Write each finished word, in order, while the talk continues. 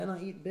And I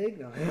eat big?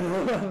 No,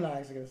 I'm not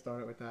actually going to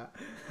start it with that.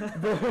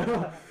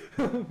 But,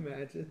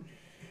 imagine.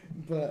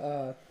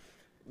 But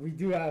we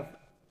do have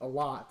a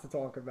lot to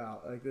talk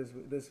about. Like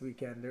this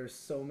weekend, there's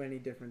so many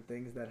different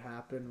things that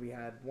happened. We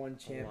had one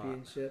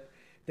championship.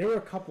 There were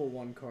a couple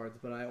one cards,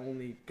 but I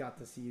only got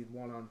to see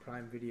one on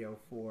Prime Video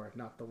 4,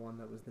 not the one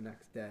that was the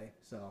next day.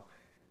 So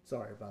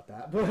sorry about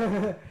that,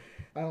 but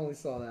I only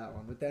saw that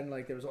one. But then,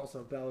 like, there was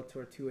also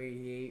Bellator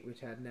 288, which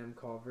had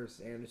Nemkov versus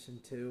Anderson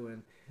 2,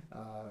 and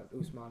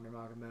Usman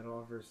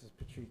Nurmagomedov versus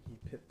Patricky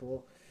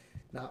Pitbull.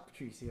 Not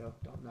Patricio.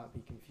 Don't not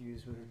be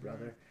confused with his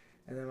brother.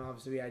 And then,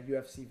 obviously, we had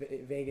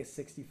UFC Vegas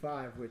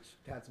 65, which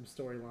had some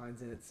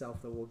storylines in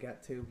itself that we'll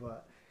get to.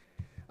 But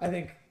I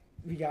think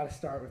we got to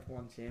start with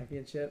one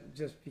championship,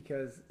 just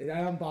because, and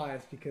I'm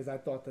biased because I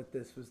thought that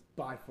this was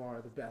by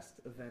far the best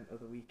event of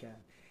the weekend.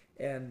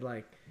 And,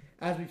 like,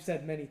 as we've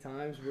said many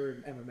times, we're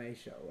an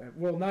MMA show.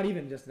 Well, not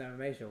even just an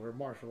MMA show. We're a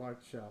martial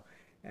arts show.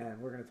 And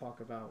we're going to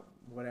talk about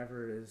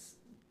whatever is,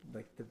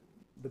 like,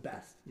 the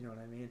best. You know what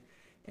I mean?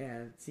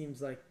 And it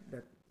seems like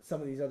that some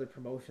of these other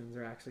promotions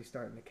are actually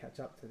starting to catch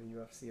up to the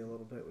UFC a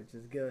little bit, which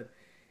is good.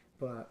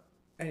 But,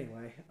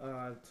 anyway,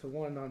 to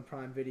one on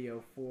Prime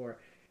Video for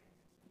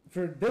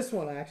this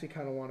one, I actually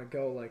kind of want to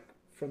go, like,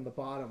 from the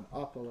bottom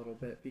up a little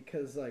bit.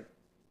 Because, like,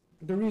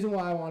 the reason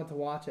why I wanted to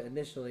watch it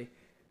initially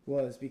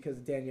was because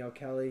of Danielle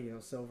Kelly, you know,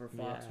 Silver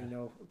Fox. Yeah. We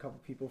know a couple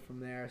people from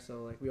there,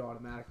 so, like, we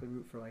automatically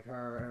root for, like,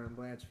 her, Erin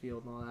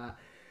Blanchfield, and all that.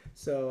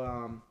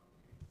 So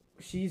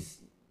she's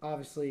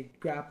obviously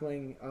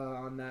grappling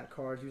on that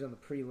card. She was on the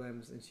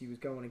prelims, and she was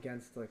going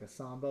against, like, a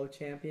Sambo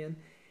champion,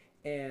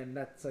 and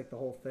that's, like, the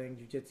whole thing,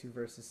 jiu-jitsu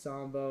versus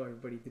Sambo.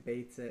 Everybody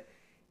debates it,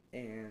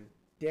 and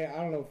yeah,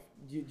 I don't know.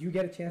 Do you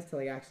get a chance to,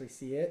 like, actually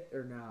see it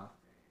or not?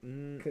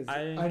 Because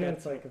I know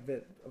it's like a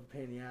bit of a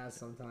pain in the ass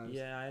sometimes.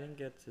 Yeah, I didn't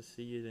get to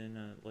see it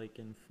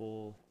in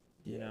full.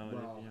 You know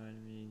what I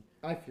mean?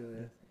 I feel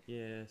it.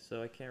 Yeah,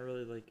 so I can't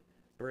really, like,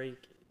 break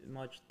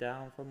much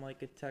down from,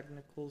 like, a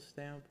technical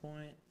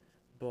standpoint,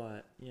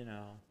 but, you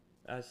know,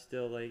 I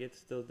still, like, it's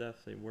still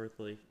definitely worth,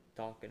 like,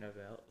 talking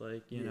about,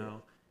 like, you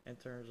know, in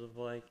terms of,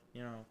 like,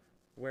 you know,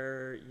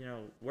 where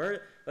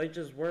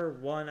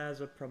one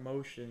as a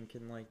promotion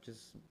can, like,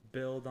 just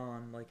build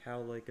on, like, how,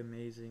 like,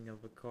 amazing of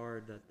a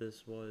card that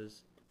this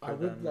was. I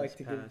would like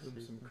to give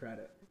them some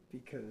credit,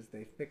 because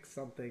they fixed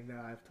something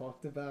that I've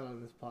talked about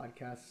on this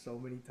podcast so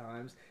many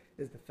times,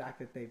 is the fact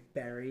that they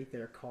bury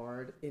their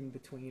card in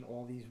between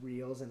all these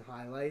reels and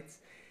highlights,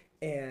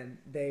 and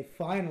they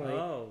finally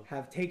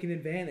have taken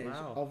advantage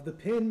of the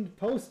pinned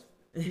post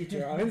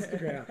feature on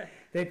Instagram.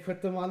 They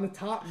put them on the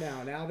top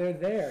now. Now they're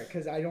there,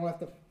 because I don't have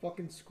to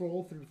fucking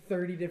scroll through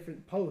 30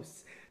 different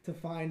posts to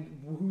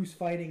find who's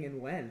fighting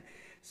and when.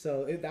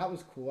 So that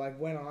was cool. I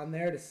went on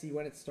there to see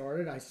when it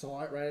started. I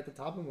saw it right at the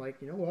top. I'm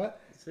like, you know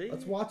what?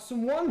 Let's watch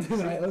some one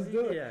tonight. Let's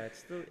do it. Yeah,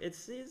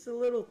 it's the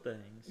little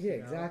things. Yeah,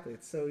 exactly.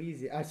 It's so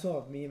easy. I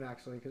saw a meme,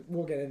 actually, because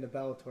we'll get into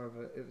Bellator,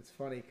 but it was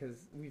funny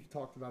because we've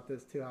talked about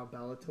this too, how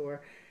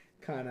Bellator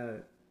kind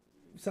of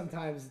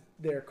sometimes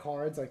their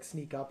cards, like,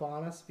 sneak up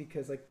on us,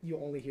 because, like, you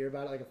only hear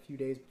about it, like, a few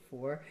days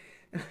before.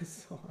 And I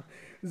saw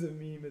there's a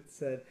meme that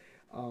said,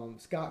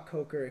 Scott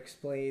Coker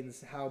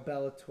explains how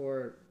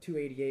Bellator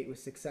 288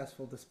 was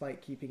successful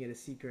despite keeping it a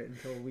secret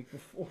until a week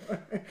before.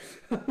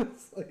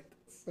 It's like,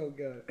 that's so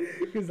good,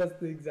 because that's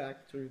the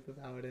exact truth of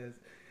how it is.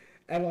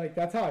 And, like,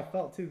 that's how I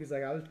felt too, because,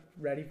 like, I was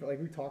ready for,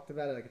 like, we talked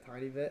about it, like, a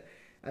tiny bit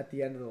at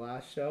the end of the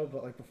last show,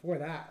 but, like, before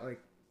that,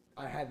 like,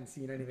 I hadn't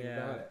seen anything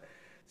about it.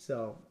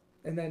 So,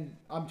 and then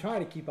I'm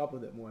trying to keep up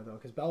with it more, though,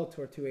 because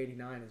Bellator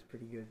 289 is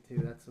pretty good,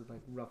 too. That's with, like,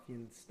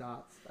 Ruffian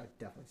Stotts. I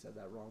definitely said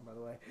that wrong, by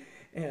the way.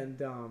 And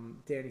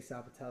Danny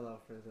Sabatello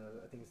for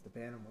I think it's the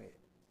Bantamweight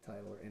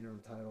title or interim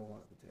title, one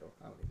of the two.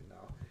 I don't even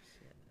know.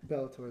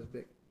 Bellator is a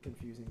bit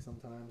confusing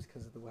sometimes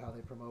because of how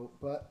they promote.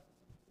 But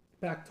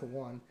back to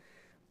one.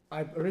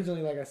 I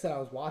originally, like I said, I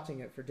was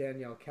watching it for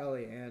Danielle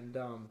Kelly, and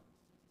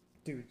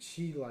dude,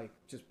 she, like,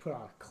 just put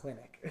on a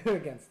clinic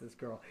against this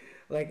girl.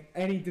 Like,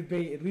 any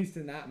debate, at least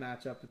in that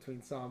matchup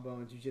between Sambo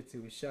and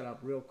Jiu-Jitsu, was shut up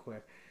real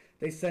quick.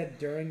 They said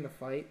during the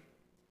fight,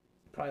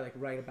 probably, like,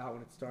 right about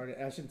when it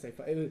started, I shouldn't say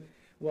fight, it was,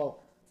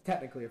 well, it's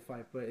technically a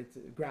fight, but it's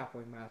a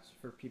grappling match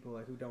for people,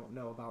 like, who don't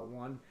know about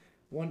one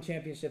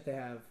championship. They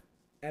have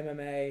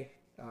MMA,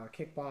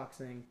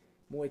 kickboxing,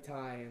 Muay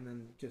Thai, and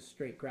then just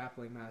straight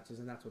grappling matches,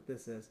 and that's what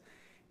this is.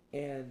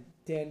 And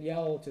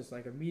Danielle just,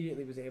 like,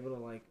 immediately was able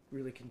to, like,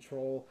 really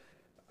control.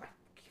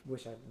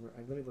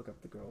 Let me look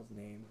up the girl's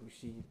name who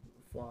she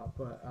fought,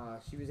 but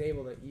she was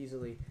able to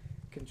easily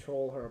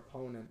control her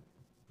opponent.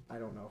 I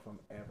don't know if I'm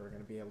ever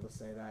going to be able to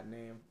say that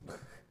name.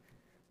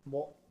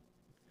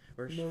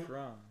 Where's she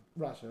from?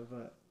 Russia,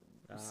 but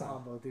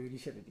Sambo, dude, you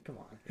shouldn't. Come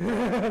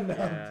on. No,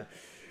 yeah,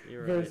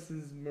 you're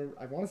versus, right.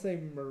 I want to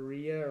say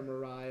Maria or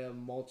Mariah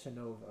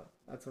Molchanova.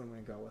 That's what I'm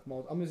going to go with.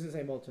 I'm just going to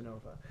say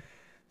Molchanova.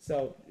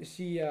 So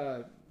she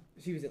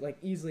was, like,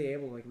 easily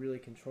able to, like, really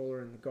control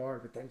her in the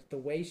guard, but then the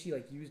way she,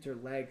 like, used her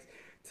legs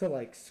to,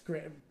 like,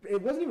 scrim,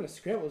 it wasn't even a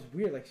scrim, it was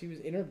weird. Like, she was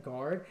in her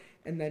guard,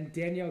 And then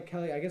Danielle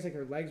Kelly, I guess like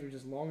her legs were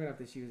just long enough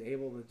that she was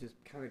able to just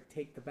kind of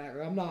take the back.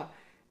 Like, I'm not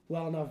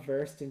well enough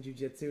versed in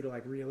jiu-jitsu to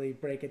like really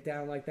break it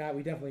down like that.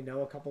 We definitely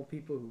know a couple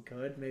people who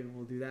could. Maybe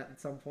we'll do that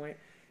at some point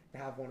to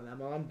have one of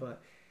them on.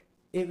 But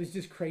it was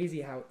just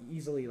crazy how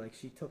easily like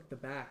she took the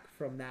back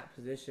from that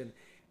position.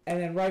 And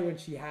then right when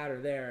she had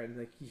her there, and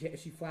like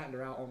she flattened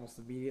her out almost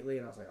immediately,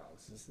 and I was like, "Oh,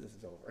 this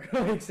is over."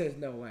 Like, there's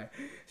no way.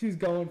 She was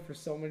going for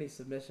so many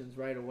submissions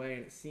right away,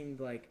 and it seemed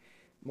like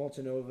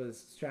Molchanova's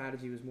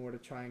strategy was more to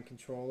try and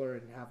control her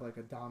and have like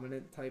a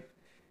dominant type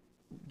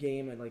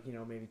game, and like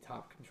maybe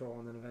top control,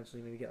 and then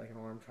eventually maybe get like an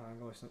arm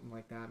triangle or something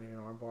like that, maybe an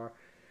arm bar.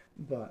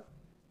 But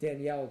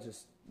Danielle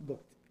just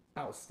looked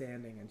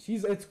outstanding, and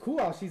it's cool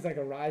how she's like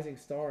a rising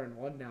star in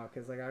one now,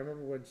 because like I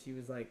remember when she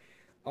was like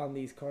on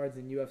these cards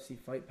in UFC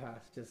Fight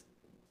Pass, just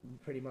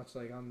pretty much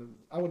like on the,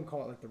 I wouldn't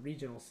call it like the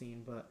regional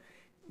scene, but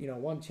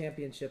one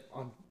championship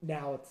on,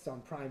 now it's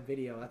on Prime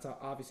Video. That's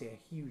obviously a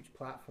huge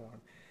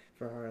platform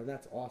for her, and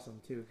that's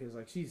awesome too, because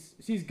like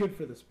she's good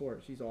for the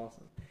sport. She's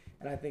awesome,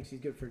 and I think she's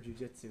good for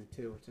jiu-jitsu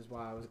too, which is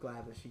why I was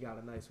glad that she got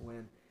a nice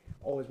win.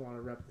 Always want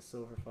to rep the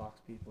Silver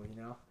Fox people,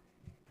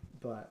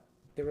 But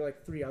there were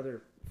like 3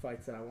 other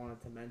fights that I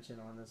wanted to mention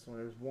on this one.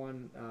 There was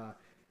one,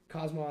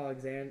 Cosmo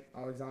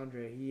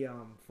Alexandre. He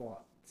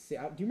fought. Do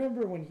you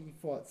remember when he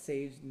fought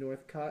Sage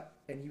Northcutt?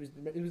 And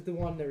it was the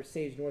one where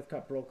Sage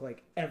Northcutt broke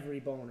like every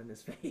bone in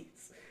his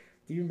face.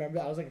 Do you remember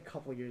that? That was like a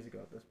couple years ago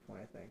at this point,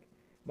 I think.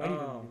 Might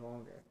even be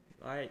longer.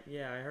 I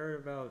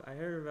heard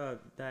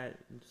about that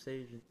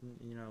Sage,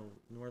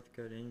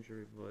 Northcutt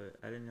injury, but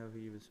I didn't know who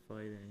he was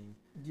fighting.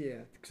 Yeah,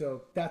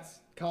 so that's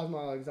Cosmo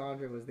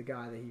Alexandre was the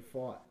guy that he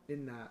fought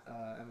in that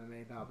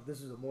MMA bout, but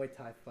this was a Muay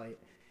Thai fight,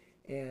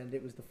 and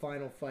it was the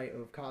final fight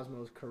of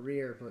Cosmo's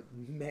career. But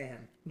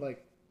man,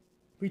 like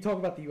we talk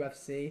about the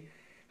UFC,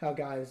 how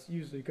guys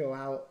usually go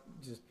out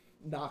just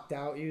knocked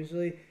out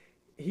usually.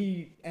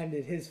 He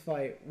ended his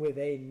fight with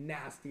a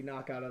nasty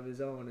knockout of his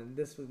own, and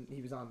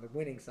he was on the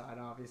winning side,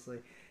 obviously.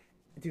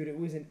 Dude, it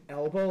was an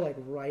elbow like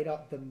right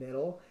up the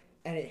middle,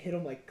 and it hit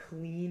him like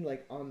clean,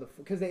 like on the,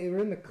 because they were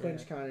in the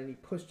clinch kind of, and he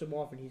pushed him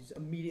off, and he just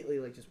immediately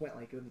like just went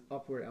like an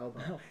upward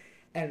elbow,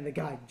 and the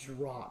guy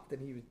dropped,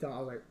 and he was done. I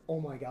was like,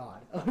 oh my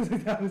god, I was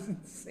like, that was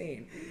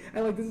insane.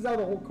 And like this is how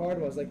the whole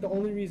card was. Like the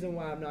only reason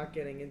why I'm not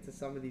getting into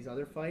some of these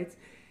other fights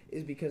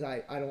is because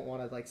I don't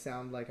want to like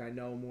sound like I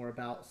know more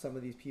about some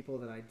of these people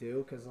than I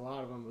do, because a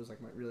lot of them was like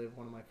really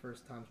one of my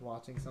first times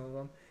watching some of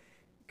them,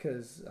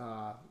 because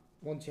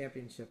one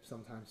championship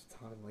sometimes it's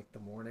on in like the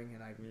morning,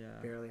 and I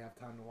barely have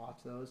time to watch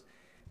those,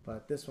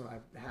 but this one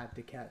I had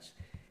to catch.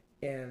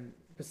 And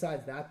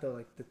besides that though,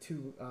 like the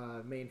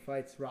 2 main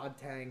fights, Rod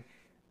Tang,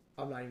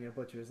 I'm not even gonna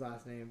butcher his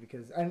last name,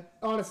 because, and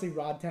honestly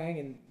Rod Tang,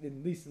 and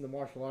at least in the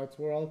martial arts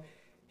world,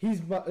 he's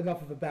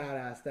enough of a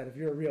badass that if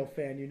you're a real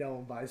fan, you know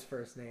him by his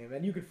first name,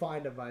 and you could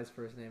find him by his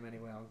first name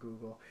anyway on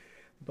Google.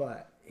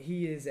 But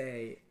he is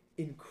a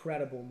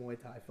incredible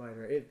Muay Thai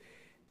fighter.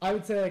 I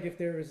would say like if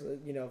there was,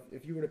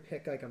 if you were to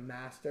pick like a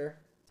master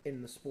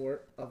in the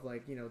sport of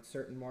like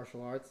certain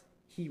martial arts,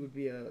 he would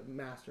be a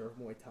master of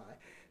Muay Thai,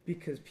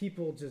 because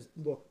people just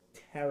look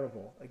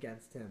terrible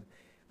against him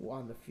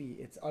on the feet.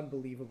 It's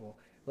unbelievable.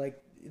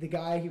 Like the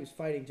guy he was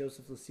fighting,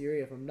 Joseph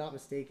Lasiri, if I'm not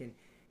mistaken,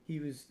 he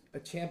was a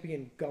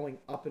champion going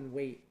up in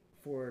weight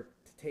to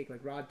take like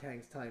Rod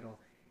Tang's title,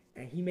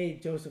 and he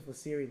made Joseph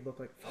Lasiri look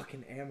like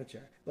fucking amateur.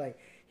 Like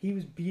he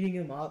was beating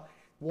him up.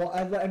 Well,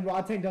 and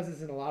Rod Tang does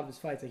this in a lot of his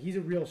fights. Like he's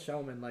a real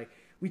showman. Like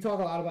we talk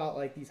a lot about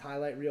like these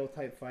highlight reel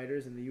type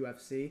fighters in the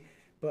UFC,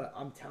 but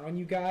I'm telling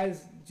you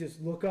guys,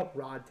 just look up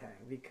Rod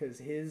Tang, because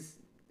his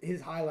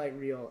highlight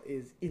reel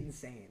is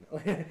insane.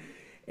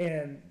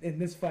 And in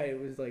this fight, it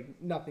was like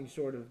nothing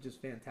short of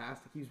just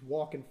fantastic. He was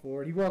walking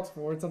forward. He walks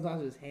forward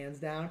sometimes with his hands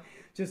down,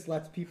 just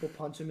lets people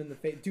punch him in the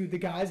face. Dude, the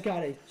guy's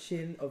got a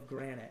chin of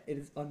granite. It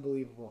is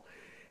unbelievable.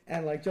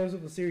 And like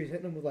Joseph Lasiri's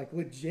hitting him with like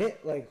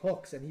legit like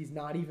hooks, and he's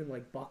not even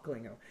like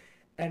buckling him.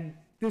 And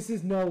this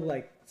is no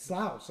like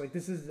slouch. Like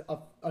this is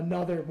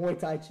another Muay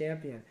Thai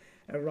champion,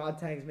 and Rod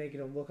Tang's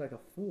making him look like a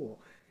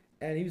fool.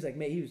 And he was like,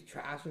 he was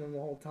trashing him the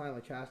whole time,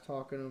 like trash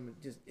talking him.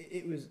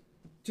 It was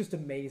just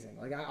amazing.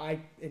 Like I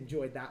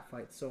enjoyed that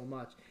fight so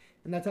much,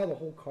 and that's how the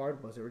whole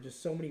card was. There were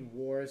just so many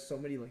wars, so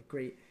many like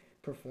great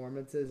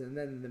performances. And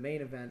then in the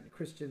main event,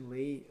 Christian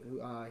Lee,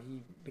 who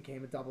he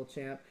became a double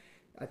champ.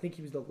 I think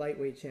he was the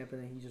lightweight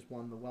champion, and he just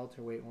won the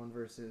welterweight one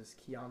versus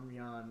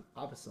Kiamrian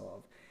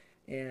Abasov,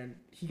 and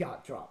he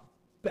got dropped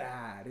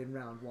bad in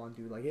round 1,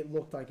 dude. Like it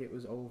looked like it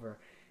was over,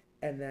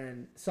 and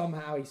then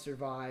somehow he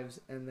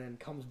survives, and then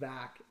comes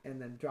back,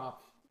 and then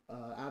drops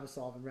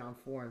Abasov in round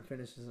 4 and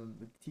finishes him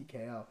with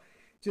TKO.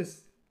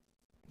 Just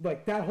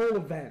like that whole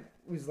event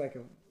was like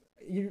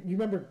you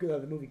remember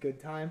the movie Good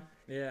Time?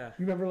 Yeah.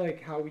 You remember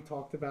like how we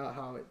talked about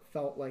how it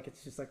felt like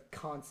it's just like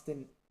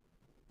constant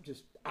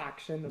just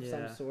action of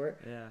some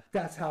sort? Yeah.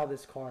 That's how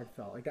this card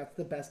felt. Like that's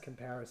the best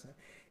comparison.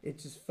 It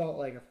just felt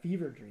like a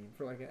fever dream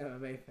for like an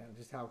MMA fan,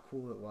 just how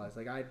cool it was.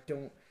 Like I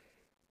don't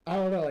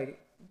know, like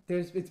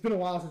it's been a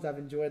while since I've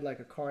enjoyed like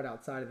a card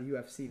outside of the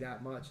UFC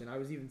that much, and I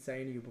was even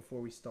saying to you before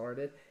we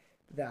started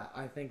that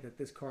I think that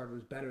this card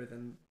was better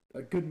than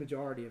a good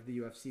majority of the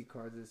UFC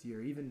cards this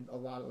year, even a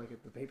lot of like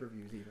at the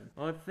pay-per-views even.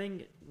 Well, I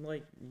think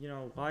like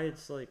why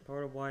it's like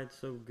part of why it's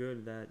so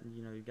good that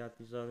you got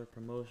these other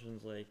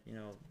promotions like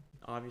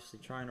obviously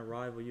trying to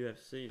rival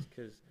UFC's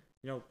because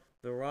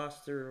the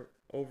roster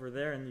over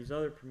there and these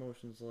other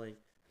promotions like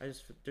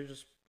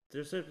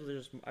they're simply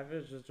just I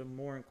feel just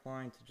more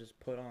inclined to just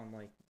put on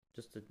like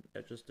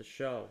just a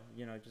show,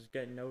 just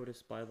get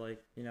noticed by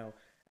like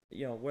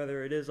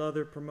whether it is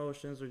other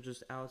promotions or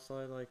just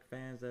outside like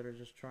fans that are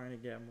just trying to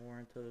get more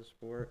into the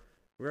sport.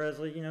 Whereas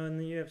like in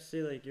the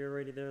UFC like you're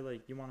already there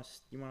like you want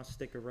to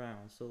stick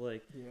around. So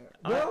like yeah.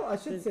 Well, I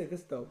should say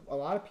this though. A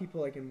lot of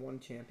people like in one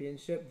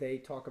championship they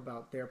talk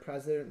about their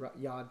president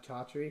Yad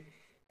Chatri,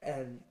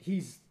 and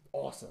he's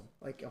awesome.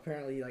 Like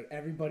apparently like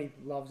everybody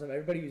loves him.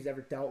 Everybody who's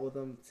ever dealt with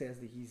him says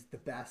that he's the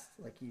best.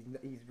 Like he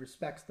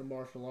respects the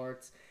martial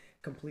arts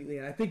completely,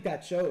 and I think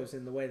that shows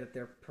in the way that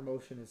their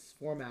promotion is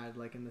formatted,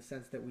 like in the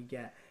sense that we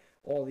get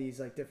all these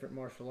like different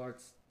martial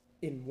arts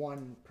in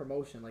one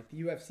promotion. Like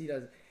the UFC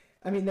does.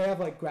 I mean, they have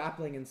like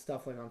grappling and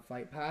stuff like on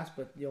Fight Pass,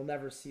 but you'll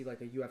never see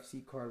like a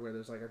UFC card where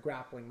there's like a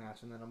grappling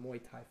match and then a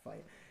Muay Thai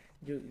fight.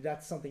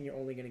 That's something you're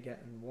only going to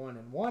get in one.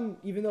 And one,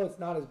 even though it's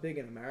not as big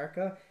in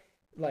America,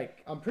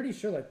 like I'm pretty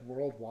sure like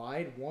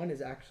worldwide, one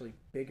is actually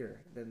bigger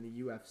than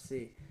the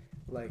UFC.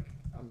 Like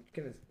I'm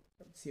gonna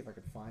see if I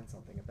could find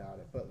something about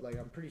it, but like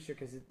I'm pretty sure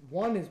because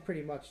one is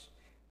pretty much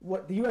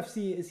what the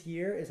UFC is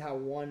here is how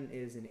one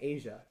is in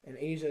Asia, and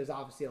Asia is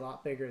obviously a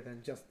lot bigger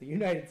than just the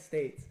United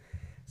States.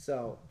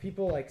 So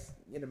people like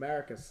in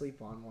America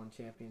sleep on one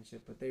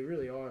championship, but they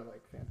really are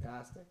like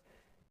fantastic.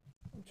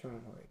 I'm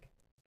trying to like.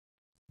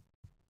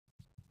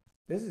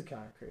 This is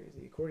kind of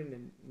crazy. According to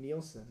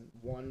Nielsen,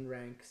 one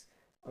ranks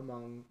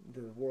among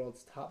the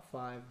world's top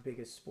 5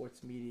 biggest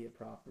sports media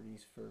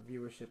properties for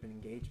viewership and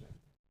engagement.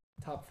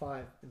 Top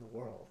 5 in the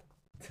world.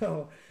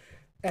 So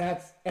and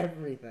that's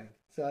everything.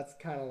 So that's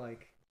kind of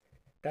like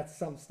that's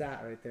some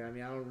stat right there. I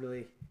mean, I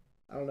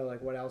don't know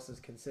like what else is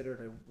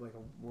considered like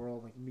a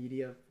world like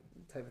media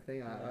type of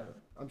thing.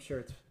 I'm sure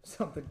it's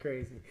something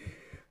crazy,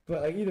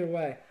 but like either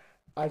way,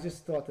 I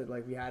just thought that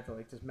like we had to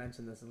like just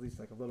mention this at least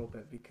like a little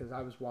bit because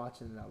I was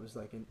watching and I was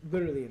like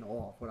literally in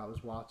awe of what I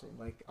was watching.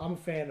 Like I'm a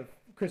fan of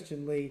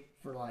Christian Lee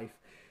for life.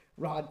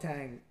 Rod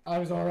Tang, I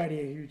was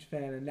already a huge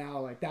fan, and now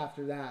like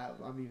after that,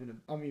 I'm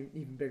an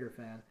even bigger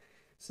fan.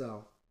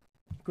 So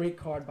great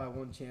card by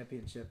one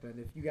championship, and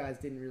if you guys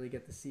didn't really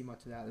get to see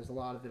much of that, there's a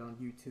lot of it on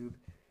YouTube.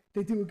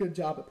 They do a good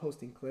job at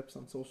posting clips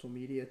on social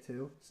media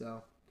too,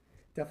 so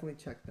definitely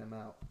check them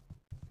out.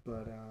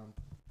 But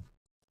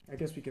I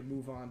guess we could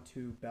move on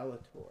to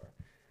Bellator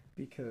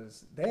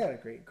because they had a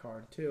great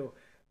card too.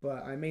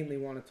 But I mainly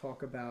want to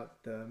talk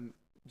about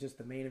just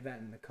the main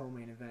event and the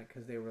co-main event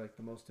because they were like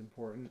the most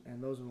important,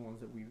 and those are the ones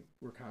that we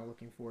were kind of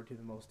looking forward to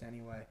the most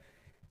anyway.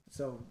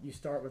 So you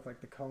start with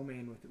like the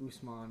co-main with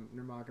Usman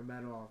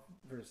Nurmagomedov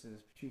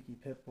versus Patricky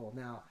Pitbull.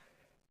 Now,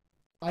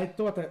 I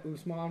thought that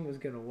Usman was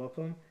gonna whoop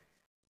him,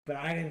 but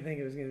I didn't think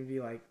it was gonna be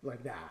like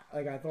that.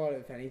 Like I thought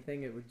if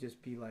anything it would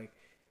just be like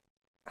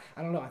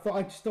I don't know.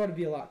 I just thought it'd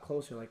be a lot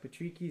closer. Like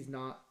Patricky's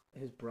not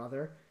his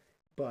brother,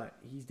 but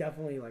he's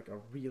definitely like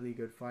a really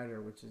good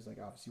fighter, which is like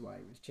obviously why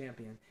he was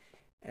champion.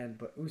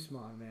 But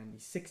Usman, man,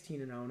 he's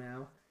 16-0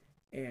 now,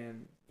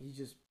 and he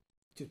just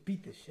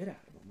beat the shit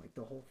out of him like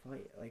the whole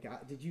fight. Like,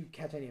 did you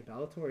catch any of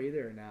Bellator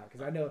either or not?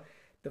 Because I know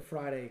the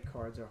Friday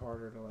cards are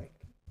harder to like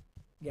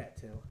get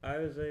to. I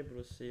was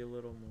able to see a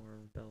little more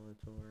of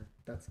Bellator.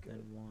 That's good.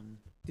 Than one.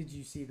 Did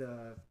you see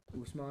the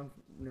Usman?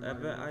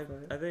 I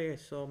think I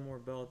saw more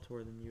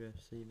Bellator than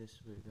UFC this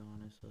week,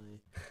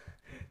 honestly.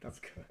 That's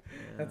good.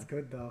 Yeah. That's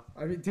good though.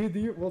 I mean,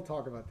 dude, we'll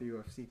talk about the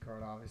UFC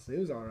card. Obviously, it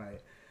was all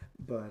right,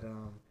 but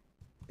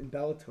in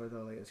Bellator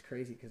though, like it's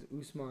crazy because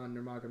Usman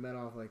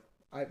Nurmagomedov, like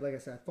I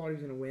said, I thought he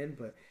was gonna win,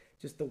 but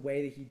just the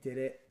way that he did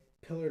it,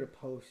 pillar to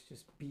post,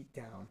 just beat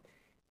down,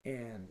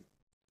 and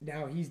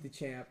now he's the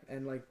champ.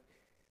 And like,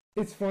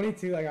 it's funny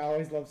too. Like I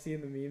always love seeing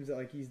the memes that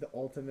like he's the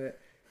ultimate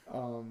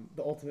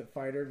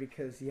fighter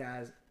because he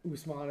has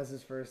Usman as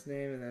his first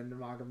name and then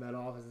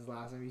Nurmagomedov as his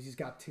last name. He's just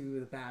got two of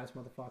the baddest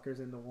motherfuckers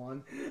into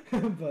one.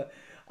 But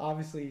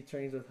obviously he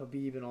trains with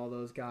KHABIB and all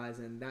those guys,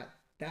 and that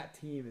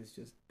team has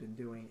just been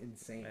doing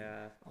insane.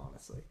 Yeah.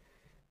 Honestly,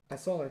 I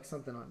saw like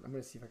something on. I'm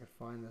gonna see if I can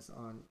find this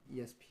on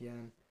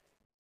ESPN.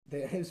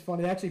 It was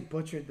funny. They actually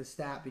butchered the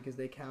stat because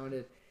they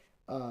counted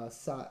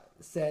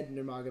said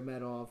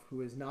Nurmagomedov,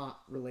 who is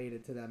not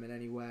related to them in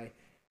any way,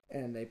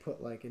 and they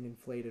put like an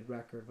inflated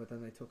record, but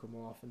then they took him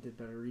off and did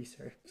better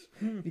research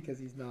because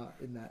he's not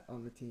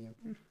on the team.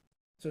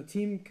 So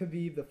Team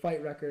KHABIB, the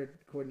fight record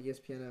according to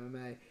ESPN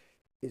MMA,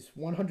 is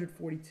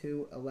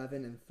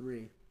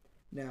 142-11-3.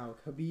 Now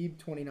KHABIB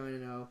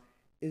 29-0,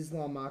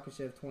 Islam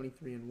Makhachev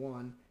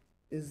 23-1,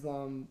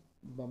 Islam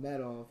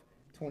Mamedov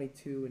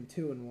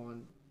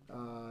 22-2-1.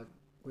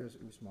 Where's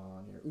Usman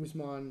on here?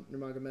 Usman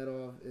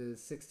Nurmagomedov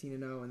is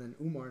 16-0, and then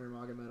Umar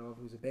Nurmagomedov,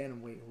 who's a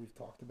bantamweight who we've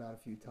talked about a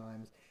few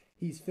times,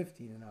 he's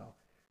 15-0.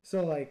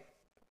 So like,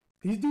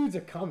 These dudes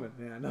are coming,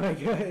 man.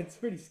 Like it's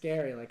pretty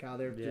scary, like how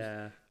they're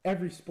just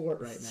every sport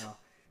right now.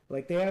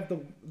 Like they have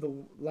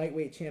the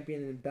lightweight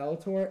champion in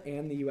Bellator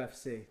and the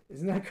UFC.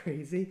 Isn't that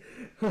crazy?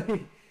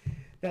 Like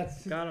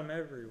that's got them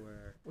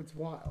everywhere. It's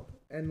wild,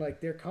 and like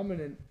they're coming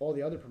in all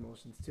the other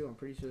promotions too. I'm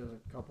pretty sure there's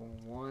a couple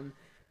in one.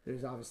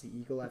 There's obviously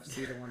Eagle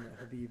FC, the one that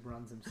Khabib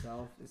runs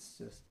himself. It's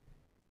just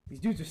these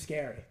dudes are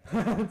scary.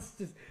 Let's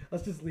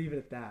just leave it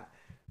at that.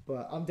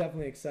 But I'm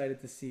definitely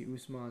excited to see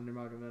Usman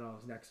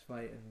Nurmagomedov's next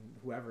fight and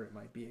whoever it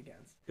might be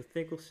against. You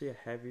think we'll see a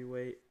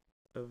heavyweight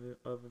of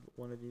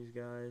one of these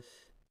guys?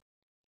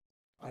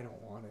 I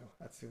don't want to.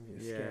 That's gonna be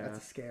that's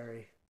a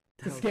scary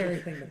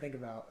thing to think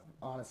about.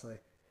 Honestly,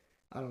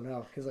 I don't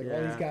know because like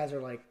all these guys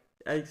are like.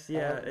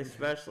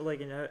 Especially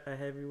like a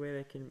heavyweight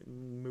that can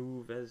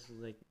move as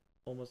like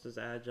almost as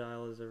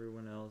agile as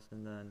everyone else,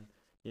 and then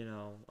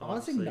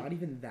honestly not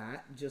even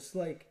that. Just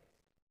like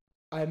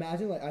I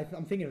imagine, like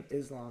I'm thinking of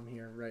Islam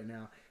here right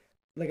now.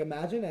 Like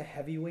imagine a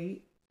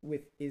heavyweight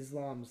with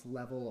Islam's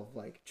level of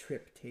like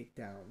trip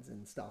takedowns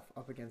and stuff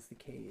up against the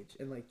cage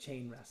and like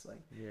chain wrestling.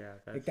 Yeah,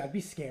 like that'd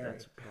be scary.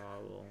 That's a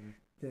problem.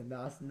 Then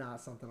that's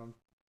not something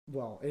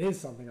it is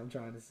something I'm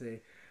trying to see,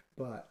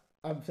 but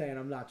I'm saying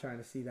I'm not trying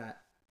to see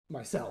that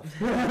myself.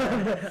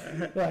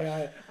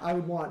 Like I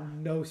would want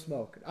no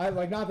smoke.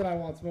 Not that I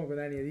want smoke with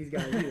any of these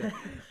guys either,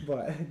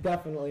 but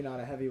definitely not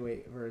a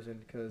heavyweight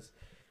version because.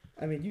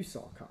 I mean, you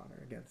saw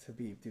Conor against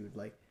Khabib, dude.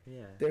 Like,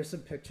 there's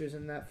some pictures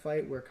in that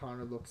fight where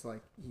Conor looks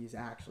like he's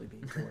actually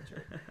being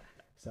tortured.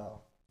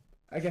 So,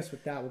 I guess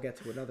with that, we'll get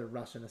to another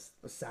Russian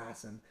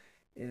assassin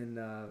in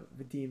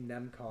Vadim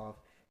Nemkov,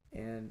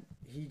 and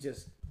he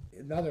just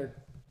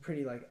another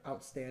pretty like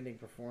outstanding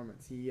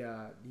performance. He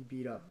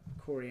beat up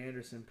Corey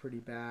Anderson pretty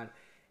bad,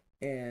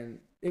 and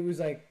it was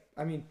like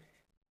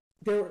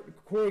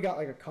Corey got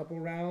like a couple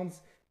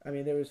rounds. I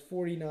mean, there was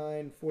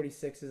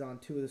 49-46s on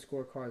two of the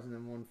scorecards and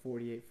then one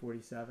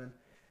 48-47.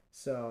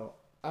 So,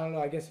 I don't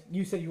know. I guess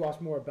you said you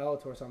watched more of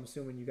Bellator, so I'm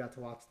assuming you got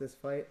to watch this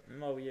fight.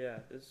 Oh, yeah.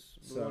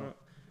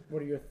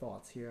 What are your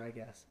thoughts here, I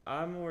guess?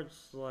 I'm more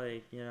just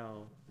like,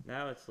 now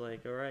it's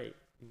like, all right,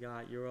 you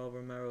got Yoel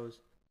Romero's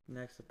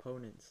next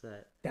opponent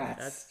set.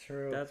 That's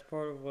true. That's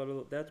part of what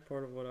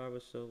I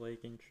was so,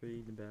 like,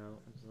 intrigued about.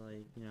 It's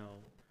like,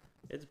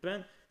 it's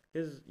been,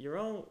 because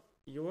Yoel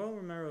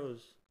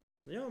Romero's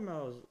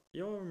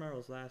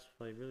last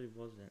fight really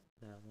wasn't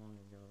that long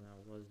ago now,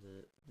 was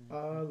it?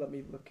 Let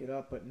me look it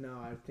up, but no,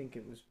 I think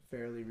it was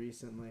fairly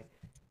recently.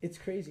 It's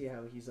crazy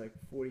how he's like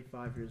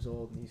 45 years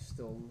old and he's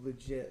still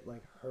legit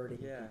like hurting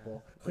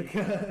people. Like,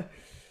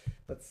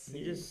 let's see.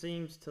 He just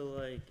seems to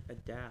like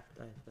adapt,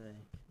 I think.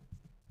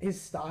 His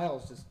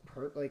style's just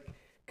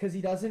because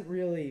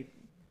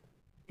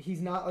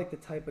he's not like the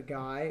type of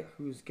guy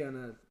who's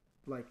gonna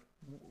like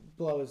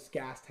blow his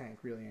gas tank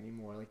really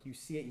anymore. Like you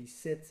see it, he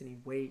sits and he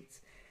waits.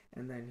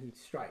 And then he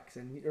strikes,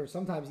 or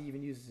sometimes he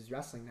even uses his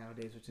wrestling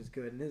nowadays, which is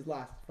good. And his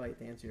last fight,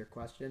 to answer your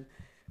question,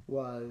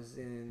 was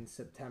in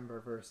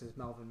September versus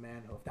Melvin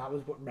Manhoef. That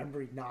was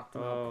remember he knocked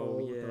him out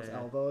cold with those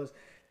elbows.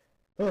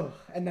 Oh,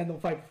 and then the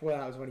fight before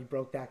that was when he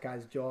broke that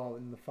guy's jaw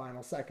in the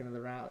final second of the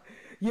round.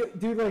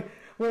 Dude, like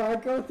when I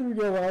go through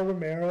Yoel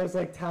Romero's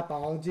like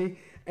Tapology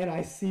and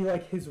I see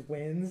like his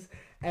wins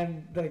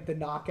and like the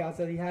knockouts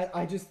that he had,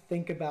 I just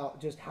think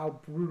about just how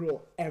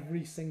brutal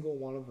every single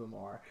one of them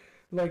are.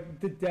 Like,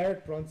 the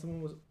Derek Brunson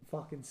one was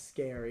fucking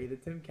scary. The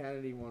Tim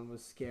Kennedy one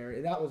was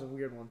scary. That was a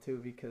weird one, too,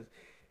 because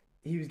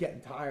he was getting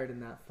tired in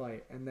that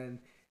fight. And then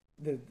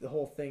the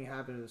whole thing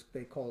happened,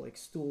 they call it, like,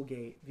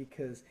 Stoolgate,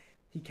 because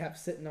he kept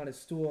sitting on his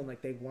stool and,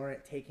 like, they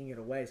weren't taking it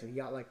away. So he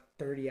got, like,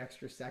 30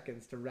 extra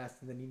seconds to rest,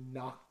 and then he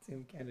knocked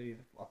Tim Kennedy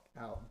the fuck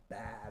out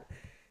bad.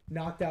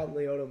 Knocked out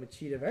Lyoto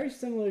Machida, very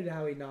similar to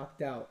how he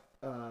knocked out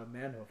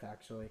Manhoef,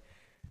 actually.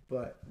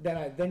 But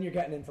then you're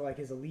getting into like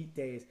his elite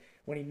days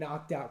when he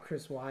knocked out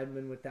Chris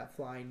Weidman with that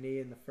flying knee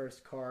in the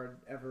first card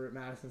ever at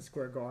Madison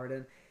Square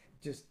Garden.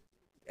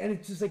 And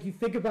it's just like you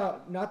think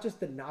about not just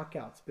the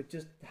knockouts, but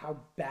just how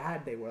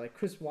bad they were. Like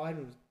Chris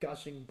Weidman was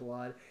gushing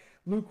blood.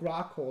 Luke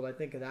Rockhold, I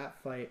think of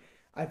that fight.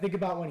 I think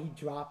about when he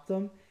dropped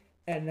him,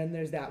 and then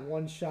there's that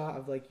one shot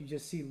of like you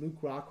just see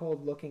Luke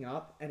Rockhold looking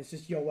up, and it's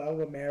just Yoel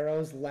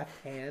Romero's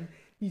left hand.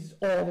 He's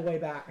all the way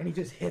back, and he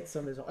just hits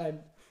him and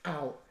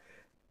out.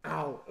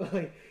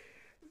 Like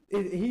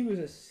he was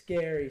a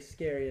scary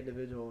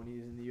individual when he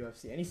was in the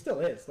UFC, and he still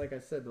is. Like I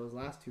said, those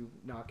last two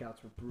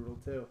knockouts were brutal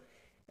too,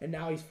 and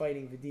now he's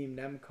fighting Vadim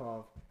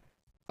Nemkov.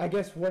 I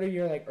guess what are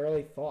your like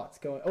early thoughts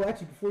going? Oh,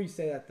 actually, before you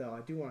say that though,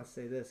 I do want to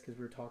say this because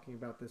we were talking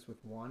about this with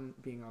One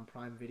being on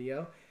Prime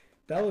Video.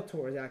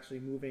 Bellator is actually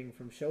moving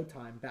from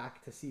Showtime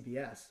back to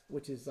CBS,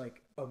 which is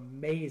like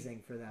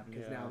amazing for them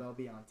because now they'll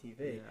be on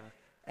TV. Yeah.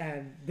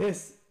 And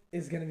this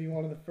is going to be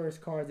one of the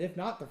first cards, if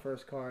not the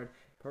first card.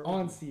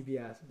 On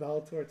CBS,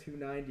 Bellator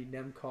 290,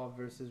 Nemkov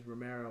versus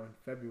Romero in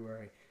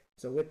February.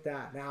 So with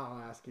that, now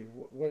I'll ask you,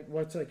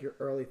 what's like your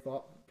early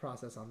thought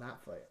process on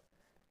that fight?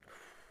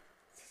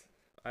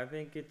 I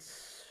think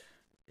it's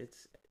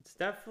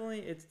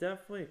definitely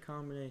a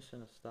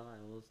combination of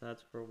styles.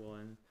 That's for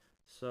one.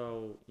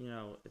 So,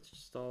 it's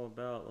just all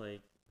about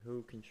like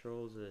who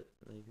controls it,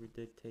 like who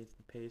dictates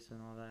the pace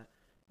and all that.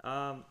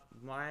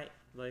 My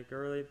like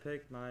early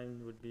pick,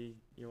 mine would be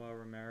Yoel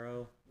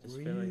Romero. Just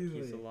feel like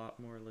he's a Really? lot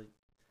more like,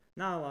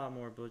 not a lot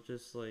more, but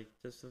just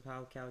of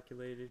how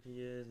calculated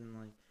he is, and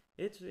like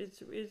it's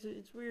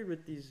weird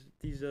with these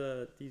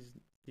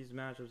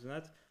matchups, and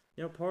that's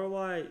part of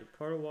why like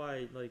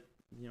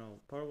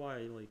part of why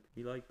like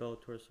we like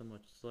Bellator so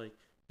much. It's like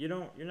you're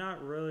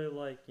not really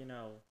like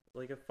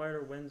like a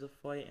fighter wins a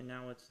fight and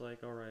now it's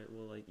like, all right,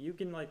 well, like you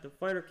can like the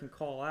fighter can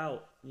call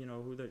out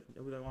who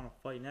they want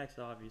to fight next,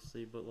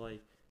 obviously, but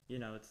like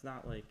it's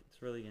not like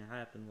it's really gonna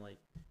happen, like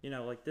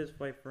like this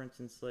fight, for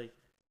instance, like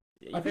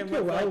I even think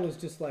with Yoel like was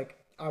just like,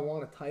 I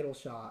want a title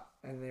shot,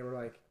 and they were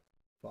like,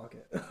 fuck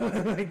it.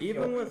 Like,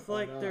 even with why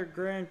like not? their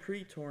Grand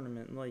Prix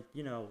tournament, like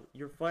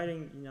you're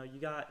fighting, you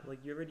got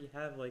like you already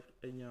have like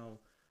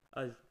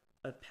a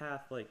a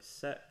path like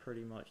set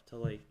pretty much to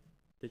like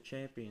the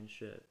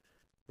championship,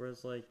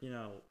 whereas like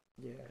Yeah,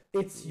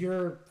 it's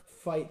your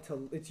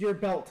it's your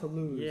belt to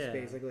lose, yeah,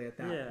 basically at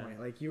that yeah. point.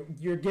 Like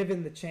you're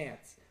given the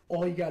chance.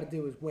 All you got to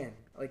do is win.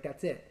 Like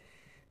that's it.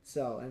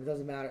 So, and it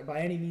doesn't matter by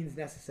any means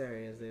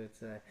necessary, as they would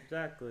say.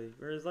 Exactly.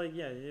 Whereas, like,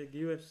 yeah,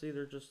 UFC,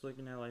 they're just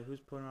looking at like who's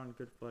putting on a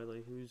good fight,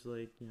 like who's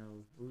like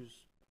who's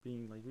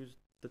being like who's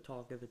the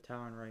talk of the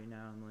town right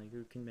now, and like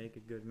who can make a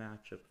good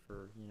matchup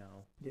for Yeah,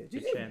 did the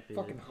you see champion.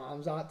 fucking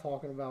Hamzat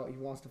talking about he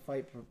wants to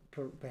fight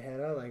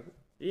Pajeda? Like,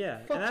 Yeah,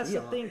 fuck and that's the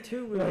Leon. thing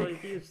too. With Like,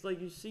 like it's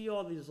like you see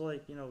all these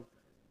like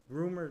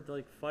rumored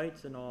like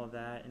fights and all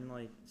that, and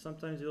like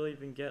sometimes you'll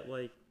even get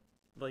like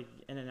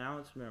an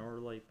announcement or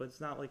like, but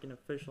it's not like an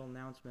official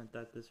announcement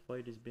that this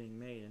fight is being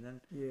made, and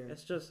then yeah,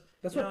 it's just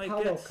that's what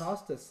Paulo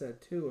Costa said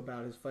too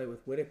about his fight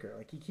with Whitaker.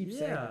 Like he keeps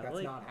saying like,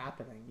 that's not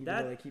happening, even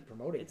though they keep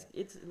promoting it.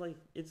 It's like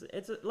it's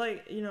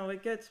like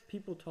it gets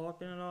people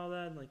talking and all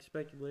that, and like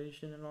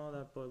speculation and all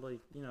that, but like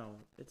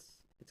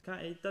it's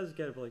kind of, it does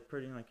get like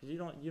pretty like, because you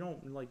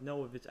don't like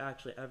know if it's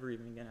actually ever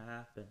even gonna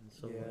happen.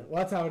 So Yeah, like,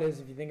 well, that's how it is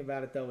if you think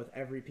about it though. With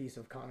every piece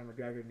of Conor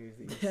McGregor news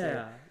that you see,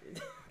 yeah,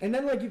 and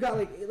then like you got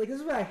like this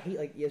is what I hate,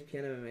 like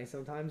ESPN MMA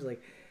sometimes,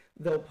 like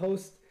they'll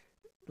post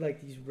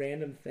like these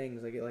random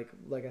things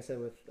like I said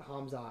with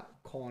Hamzat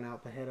calling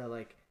out Pajeda,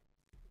 like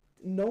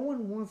no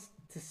one wants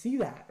to see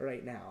that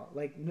right now.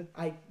 Like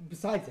I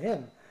besides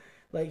him,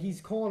 like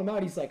he's calling him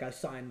out. He's like, I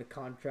signed the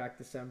contract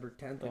December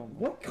 10th. Like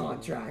what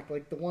contract?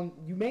 Like the one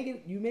you made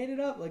it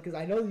up. Like because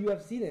I know the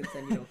UFC didn't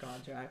send you no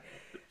contract.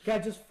 Guy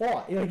just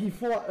fought. Like he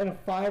fought in a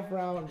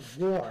 5-round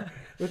war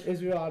with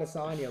Israel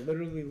Adesanya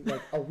literally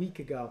like a week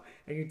ago,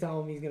 and you're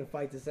telling me he's gonna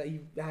fight this? He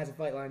has a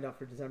fight lined up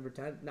for December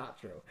 10th. Not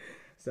true.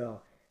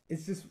 So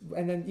it's just,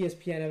 and then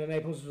ESPN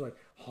MMA posters like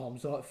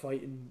Hamzat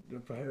fighting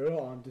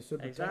Pereira on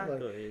December 10th.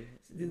 exactly.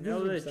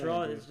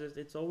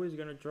 It's always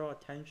gonna draw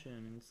attention,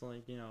 and it's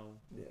like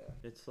yeah,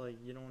 it's like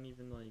you don't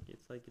even like,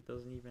 it's like it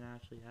doesn't even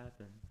actually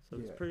happen. So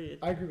yeah. it's pretty.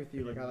 I agree with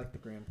you. Like I like the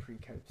Grand Prix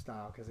type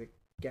style because it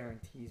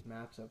guarantees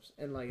matchups,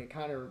 and like it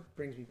kind of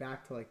brings me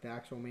back to like the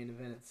actual main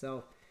event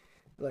itself.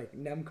 Like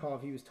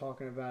Nemkov, he was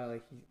talking about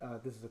like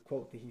this is a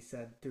quote that he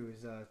said through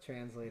his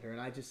translator, and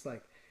I just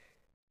like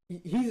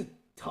he's a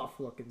tough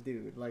looking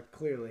dude, like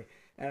clearly.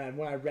 And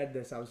when I read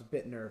this, I was a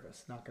bit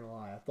nervous. Not gonna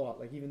lie, I thought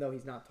like even though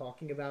he's not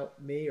talking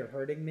about me or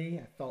hurting me,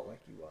 I felt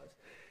like he was.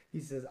 He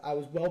says I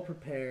was well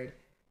prepared,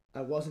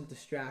 I wasn't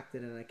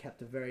distracted, and I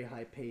kept a very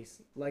high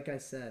pace. Like I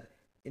said,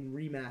 in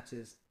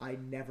rematches, I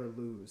never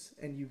lose,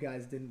 and you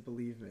guys didn't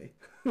believe me.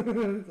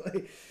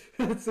 Like,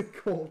 that's a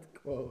cold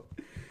quote.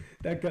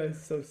 That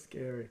guy's so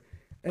scary.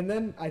 And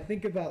then I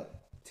think about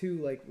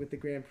too, like with the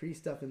Grand Prix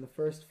stuff in the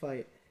first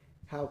fight,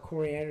 how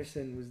Corey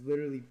Anderson was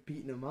literally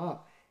beating him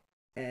up,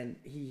 and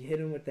he hit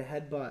him with the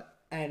headbutt,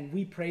 and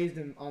we praised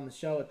him on the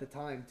show at the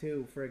time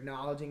too for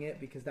acknowledging it,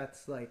 because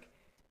that's like,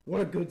 what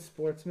a good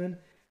sportsman.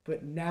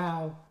 But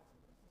now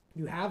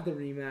you have the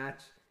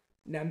rematch.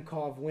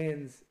 Nemkov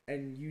wins,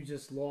 and you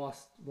just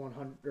lost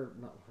 $1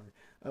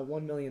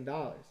 million.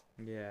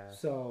 Yeah.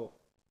 So,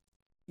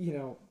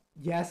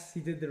 yes, he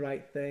did the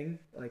right thing,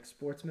 like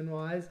sportsman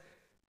wise,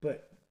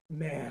 but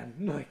man,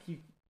 like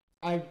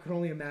I can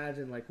only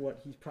imagine like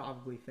what he's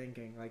probably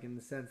thinking, like in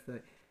the sense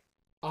that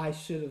I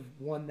should have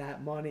won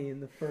that money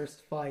in the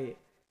first fight,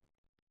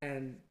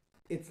 and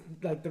it's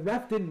like the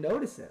ref didn't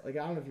notice it. Like I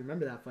don't know if you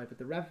remember that fight, but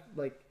the ref,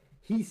 like,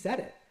 he said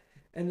it,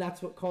 and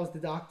that's what caused the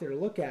doctor to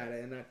look at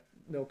it, and that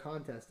no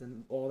contest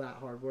and all that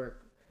hard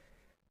work.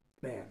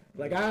 Man,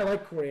 like I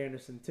like Corey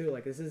Anderson too.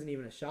 Like this isn't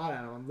even a shot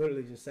at him. I'm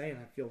literally just saying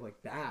I feel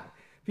like bad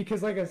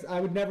because like I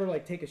would never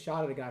like take a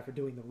shot at a guy for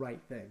doing the right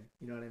thing.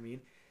 You know what I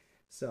mean?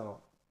 So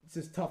it's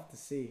just tough to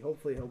see.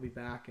 Hopefully he'll be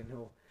back and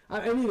he'll.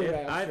 I'm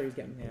sure he's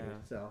getting paid.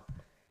 Yeah. So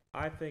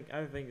I think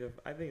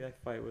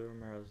that fight with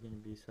Romero is gonna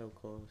be so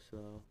close.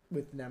 So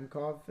with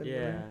Nemkov.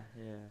 Yeah.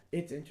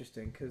 It's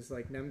interesting because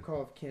like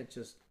Nemkov can't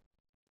just.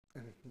 I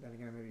mean, then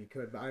again, maybe he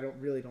could, but I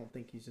don't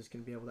think he's just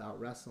gonna be able to out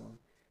wrestle him.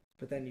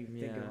 But then you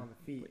think on the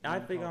feet. I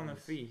think on the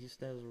feet he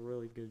stands a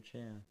really good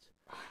chance.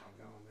 I don't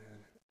know,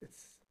 man.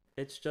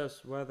 It's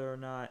just whether or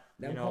not,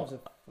 Nemkov's a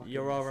fucking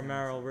Yoel assassin.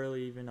 Romero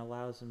really even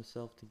allows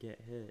himself to get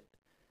hit.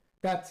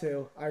 That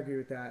too, I agree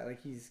with that.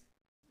 Like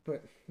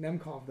but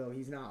Nemkov though,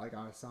 he's not like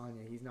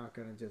Adesanya. He's not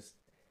gonna just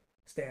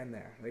stand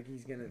there. Like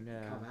he's gonna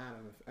come at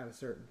him at a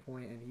certain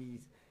point, and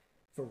he's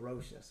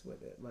ferocious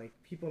with it. Like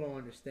people don't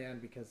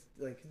understand because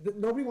like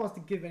nobody wants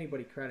to give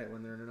anybody credit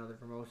when they're in another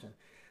promotion.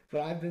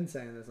 But I've been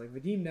saying this. Like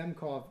Vadim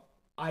Nemkov,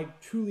 I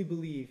truly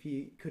believe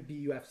he could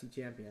be UFC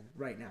champion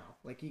right now.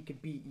 Like he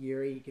could beat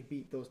Yuri, he could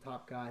beat those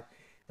top guys.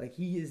 Like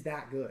he is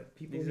that good.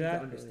 People need to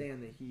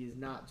understand that he is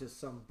not just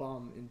some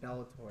bum in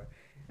Bellator,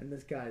 and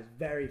this guy is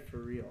very for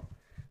real.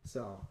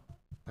 So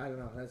I don't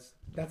know.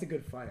 That's a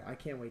good fight. I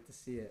can't wait to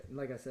see it. And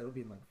like I said, it'll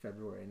be in like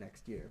February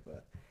next year.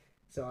 But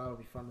so that'll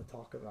be fun to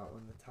talk about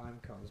when the time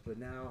comes. But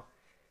now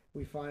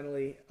we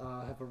finally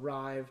have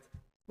arrived.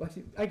 Well,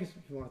 actually, I guess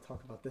if you want to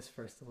talk about this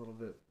first a little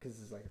bit because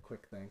this is like a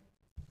quick thing.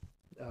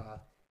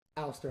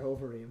 Alistair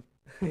Overeem,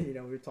 we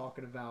were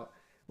talking about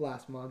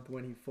last month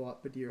when he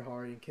fought Badir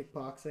Hari in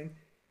kickboxing.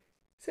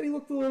 Said he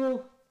looked a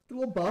little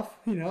buff,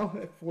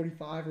 at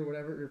 45 or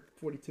whatever, or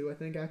 42, I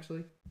think,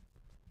 actually.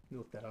 You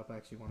look that up, I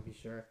actually want to be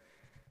sure.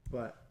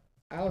 But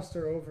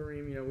Alistair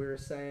Overeem, we were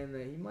saying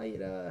that he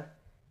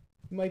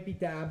might be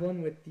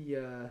dabbling with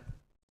the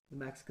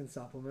Mexican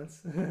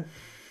supplements.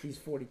 He's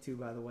 42,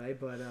 by the way,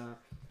 but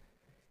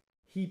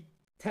he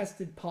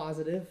tested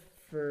positive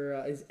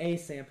for his A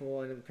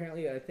sample, and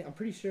apparently, I'm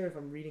pretty sure if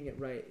I'm reading it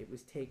right, it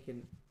was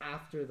taken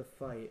after the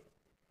fight,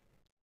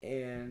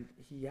 and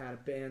he had a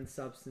banned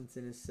substance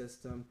in his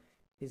system.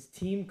 His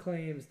team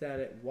claims that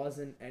it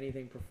wasn't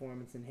anything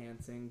performance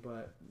enhancing,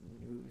 but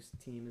whose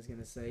team is going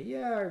to say,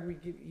 yeah,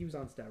 he was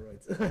on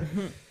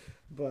steroids.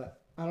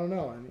 But I don't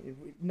know. I mean,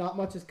 not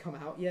much has come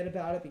out yet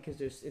about it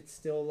because it's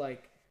still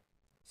like,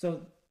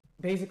 so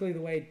basically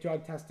the way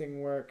drug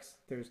testing works,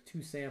 there's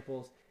two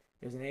samples.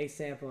 There's an A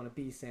sample and a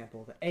B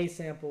sample. The A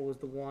sample was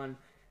the one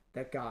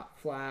that got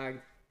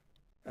flagged,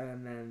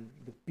 and then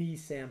the B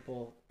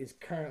sample is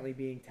currently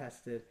being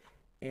tested,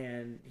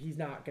 and he's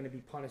not going to be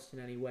punished in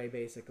any way,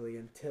 basically,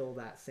 until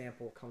that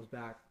sample comes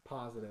back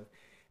positive.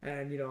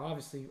 And,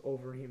 obviously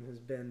Overeem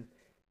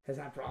has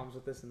had problems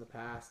with this in the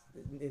past,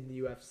 in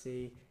the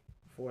UFC.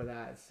 For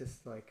that, it's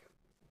just like,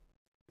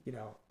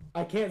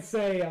 I can't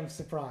say I'm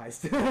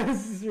surprised.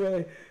 This is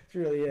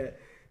really it.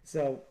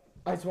 So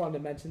I just wanted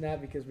to mention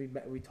that because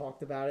we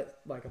talked about it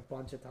like a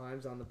bunch of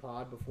times on the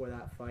pod before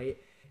that fight,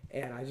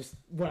 and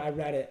when I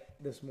read it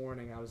this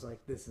morning, I was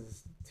like, this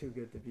is too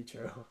good to be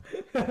true.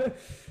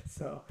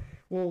 So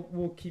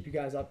we'll keep you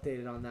guys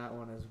updated on that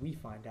one as we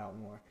find out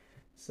more.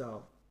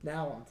 So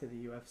now on to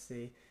the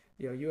UFC.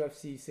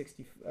 UFC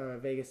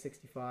Vegas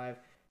 65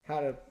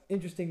 had an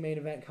interesting main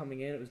event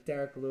coming in. It was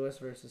Derek Lewis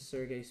versus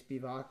Sergey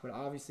Spivak, but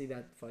obviously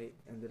that fight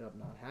ended up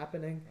not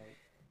happening.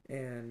 Right.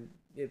 And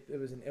it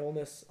was an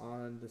illness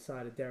on the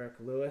side of Derek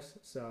Lewis,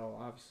 so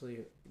obviously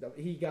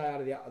he got out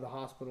of the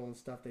hospital and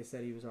stuff. They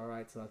said he was all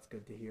right, so that's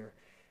good to hear.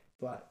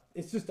 But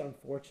it's just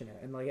unfortunate,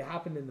 and like it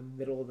happened in the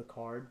middle of the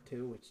card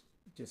too, which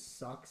just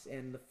sucks.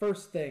 And the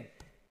first thing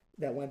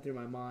that went through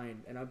my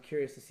mind, and I'm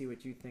curious to see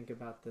what you think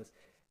about this,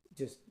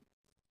 just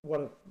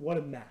what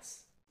a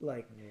mess.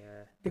 Like,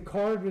 yeah. The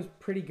card was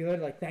pretty good.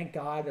 Like, thank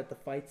God that the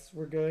fights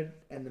were good,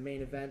 and the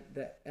main event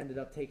that ended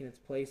up taking its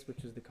place,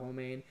 which was the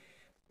co-main,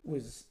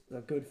 was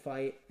a good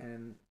fight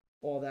and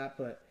all that.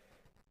 But,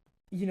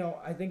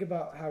 I think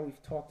about how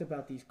we've talked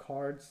about these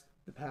cards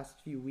the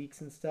past few weeks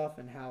and stuff,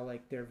 and how,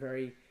 like, they're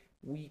very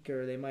weak,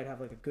 or they might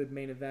have, like, a good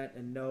main event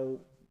and no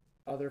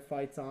other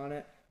fights on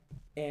it.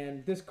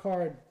 And this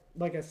card,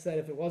 like I said,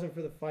 if it wasn't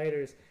for the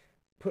fighters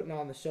putting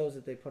on the shows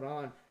that they put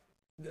on,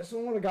 this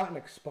one would have gotten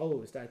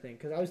exposed, I think.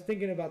 Because I was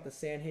thinking about the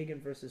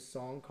Sanhagen versus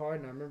Song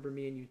card, and I remember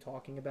me and you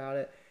talking about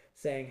it,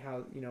 saying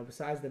how,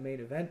 besides the main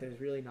event,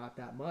 there's really not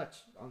that much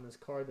on this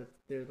card that's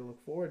there to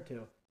look forward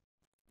to.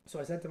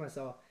 So I said to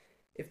myself,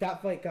 if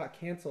that fight got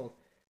canceled,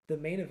 the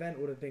main event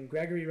would have been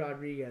Gregory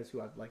Rodriguez, who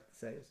I'd like to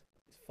say is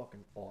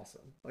fucking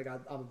awesome. Like,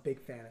 I'm a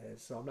big fan of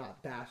his, so I'm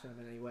not bashing him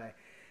in any way,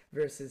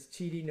 versus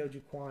Chidi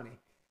Njokuani.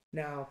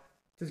 Now,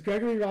 does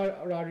Gregory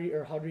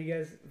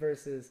Rodriguez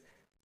versus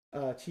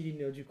Chidi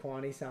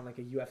Njokuani sound like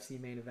a UFC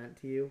main event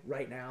to you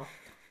right now?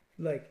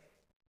 Like,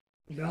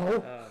 no. Oh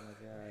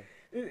my god.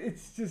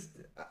 It's just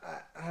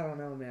I don't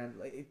know, man.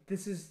 Like if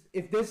this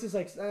is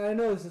like, I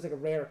know this is like a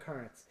rare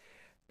occurrence,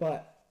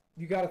 but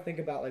you got to think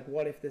about like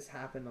what if this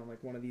happened on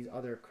like one of these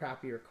other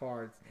crappier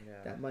cards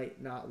that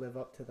might not live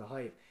up to the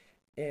hype.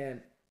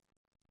 And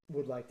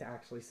would like to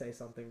actually say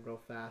something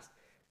real fast.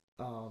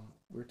 We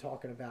were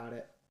talking about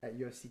it at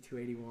UFC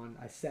 281.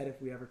 I said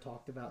if we ever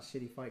talked about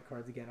shitty fight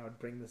cards again, I would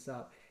bring this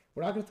up.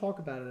 We're not going to talk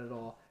about it at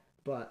all,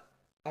 but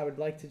I would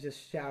like to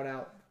just shout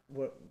out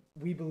what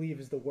we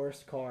believe is the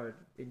worst card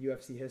in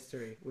UFC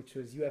history, which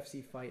was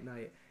UFC Fight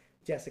Night,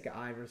 Jessica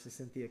Ai versus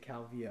Cynthia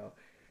Calvillo.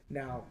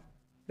 Now,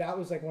 that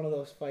was like one of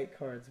those fight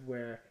cards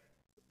where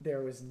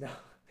there was no,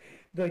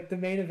 like the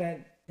main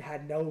event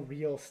had no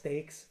real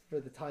stakes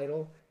for the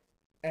title,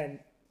 and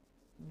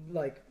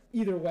like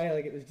either way,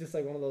 like it was just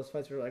like one of those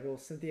fights where like, well,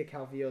 Cynthia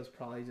Calvillo is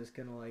probably just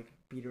gonna like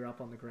beat her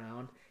up on the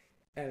ground,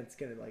 and it's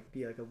gonna like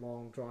be like a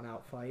long drawn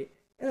out fight,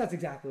 and that's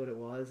exactly what it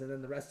was. And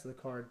then the rest of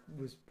the card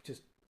was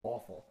just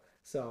awful.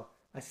 So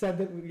I said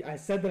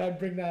that I'd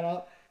bring that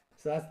up.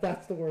 So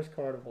that's the worst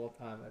card of all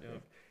time, I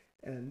think.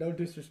 And no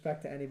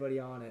disrespect to anybody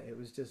on it, it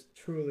was just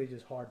truly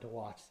just hard to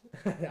watch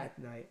that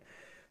night.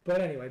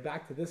 But anyway,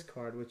 back to this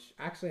card, which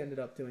actually ended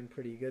up doing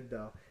pretty good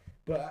though.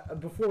 But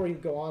before we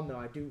go on though,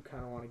 I do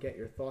kind of want to get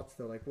your thoughts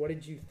though. Like, what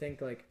did you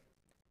think like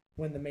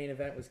when the main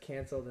event was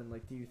canceled, and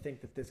like, do you think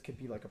that this could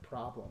be like a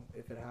problem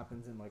if it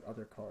happens in like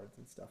other cards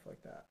and stuff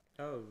like that?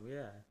 Oh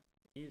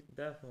yeah,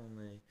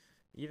 definitely.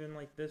 Even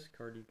like this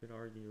card, you could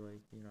argue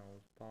like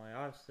probably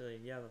obviously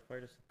yeah the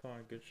fighters put on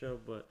a good show,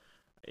 but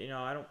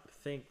I don't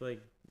think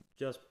like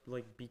just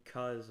like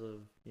because of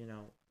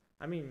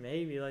I mean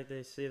maybe like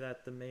they say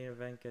that the main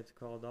event gets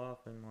called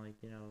off and like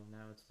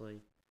now it's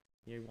like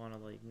you want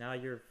to like now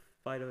your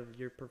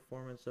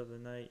performance of the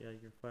night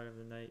your fight of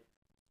the night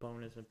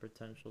bonus and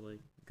potentially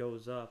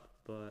goes up,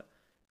 but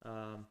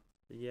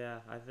yeah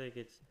I think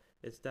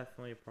it's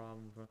definitely a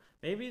problem for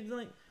maybe it's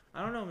like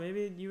I don't know,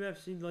 maybe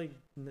UFC like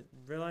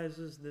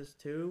realizes this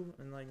too,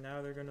 and like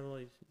now they're gonna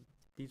like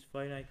these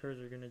fight night cards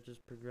are gonna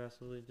just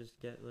progressively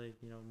just get like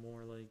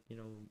more like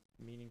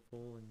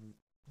meaningful and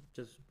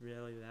just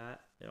really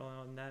that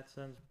in that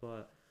sense.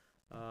 But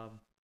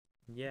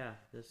yeah,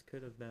 this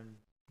could have been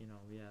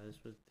this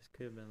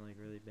could have been like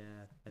really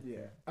bad. I think.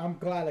 I'm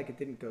glad like it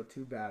didn't go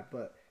too bad,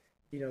 but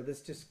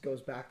this just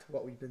goes back to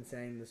what we've been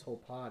saying this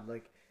whole pod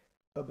like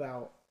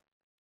about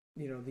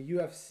the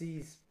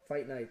UFC's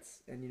fight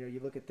nights, and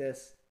you look at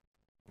this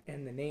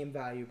and the name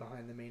value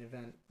behind the main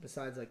event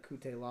besides like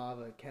Kute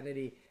Lava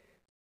Kennedy.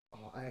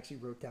 Oh, I actually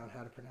wrote down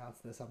how to pronounce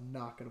this. I'm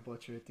not gonna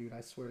butcher it, dude.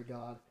 I swear to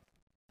God.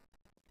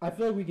 I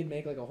feel like we could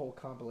make like a whole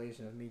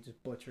compilation of me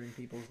just butchering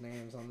people's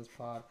names on this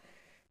pod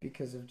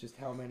because of just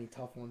how many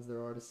tough ones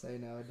there are to say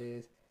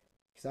nowadays.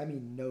 Because I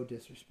mean no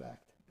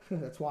disrespect.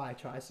 That's why I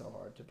try so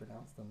hard to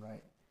pronounce them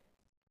right.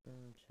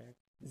 Check.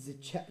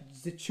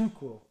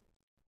 Zichukwu.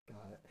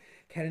 Got it.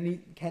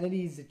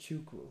 Kennedy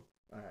Zichukwu.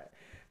 All right.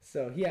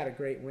 So he had a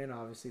great win,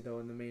 obviously, though,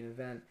 in the main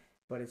event.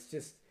 But it's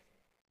just,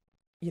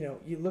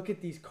 you look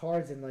at these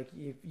cards and, like,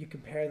 you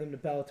compare them to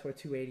Bellator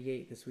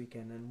 288 this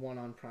weekend and one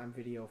on Prime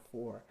Video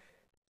 4.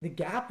 The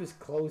gap is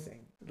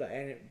closing,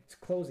 and it's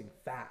closing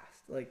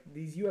fast. Like,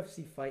 these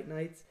UFC fight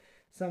nights,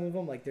 some of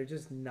them, like, they're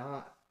just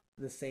not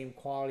the same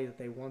quality that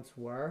they once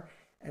were.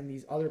 And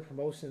these other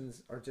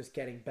promotions are just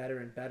getting better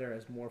and better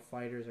as more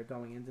fighters are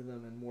going into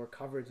them and more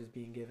coverage is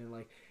being given.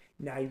 Like,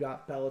 now you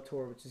got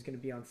Bellator, which is going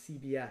to be on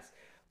CBS.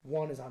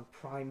 One is on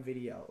Prime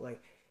Video.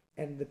 Like,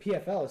 and the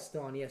PFL is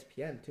still on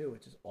ESPN too,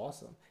 which is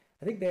awesome.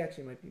 I think they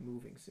actually might be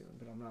moving soon,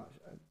 but I'm not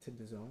to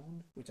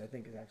DAZN, which I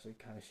think is actually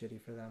kind of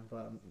shitty for them.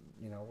 But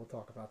we'll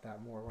talk about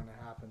that more when it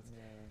happens.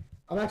 Yeah.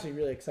 I'm actually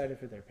really excited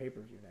for their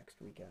pay-per-view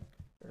next weekend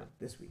or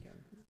this weekend.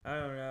 I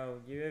don't know.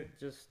 You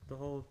just the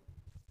whole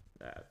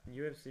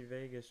UFC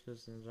Vegas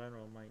just in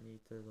general might need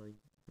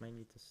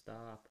to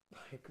stop.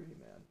 I agree,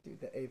 man.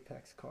 Dude, the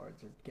Apex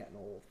cards are getting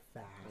old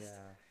fast.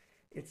 Yeah.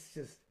 It's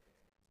just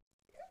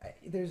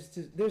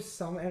there's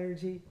some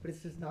energy, but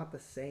it's just not the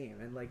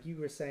same. And like you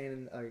were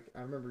saying, like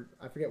I remember,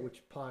 I forget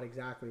which pod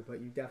exactly,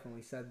 but you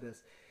definitely said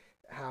this,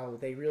 how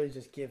they really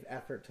just give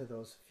effort to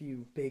those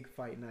few big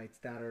fight nights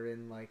that are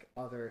in like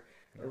other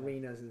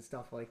arenas and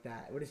stuff like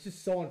that. But it's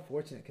just so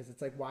unfortunate because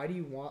it's like, why do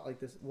you want like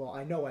this? Well,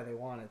 I know why they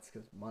want it. It's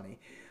because money,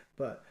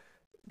 but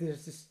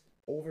there's just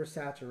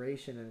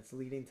oversaturation, and it's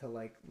leading to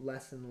like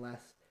less and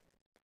less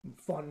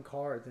fun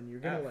cards, and you're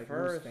gonna at like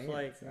first lose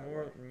fans like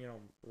more way.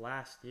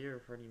 last year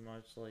pretty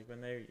much like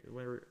when they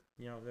were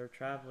they're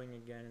traveling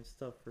again and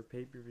stuff for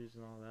pay-per-views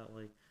and all that.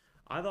 Like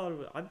I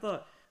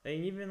thought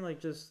and even like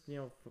just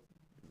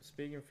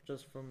speaking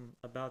just from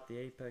about the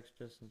Apex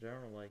just in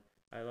general, like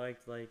I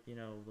liked like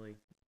like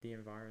the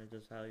environment,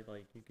 just how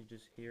like you could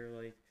just hear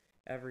like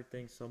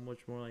everything so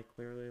much more like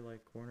clearly,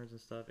 like corners and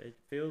stuff. It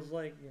feels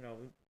like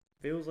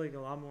feels like a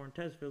lot more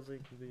intense. Feels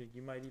like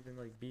you might even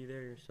like be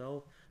there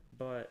yourself,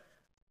 but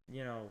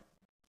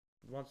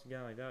once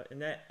again like that,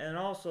 and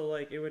also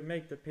like it would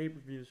make the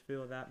pay-per-views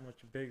feel that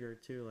much bigger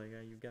too. Like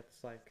you got the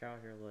Slack out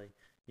here, like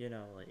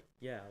like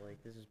yeah,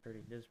 like this is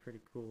pretty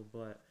cool.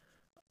 But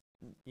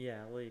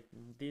yeah, like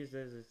these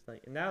days it's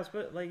like now,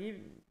 but like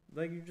even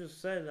like you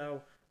just said,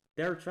 though,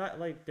 they're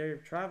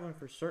traveling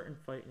for certain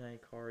fight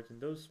night cards,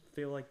 and those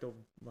feel like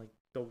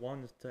the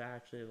ones to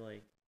actually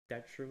like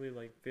that truly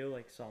like feel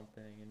like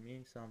something and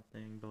mean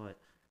something. But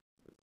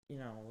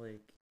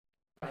like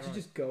I should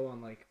just go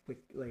on like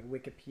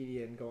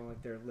Wikipedia and go on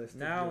like their list.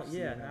 Now, of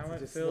yeah, now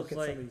it feels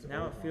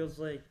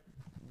like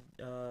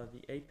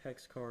the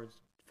Apex cards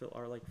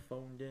are like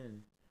phoned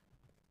in.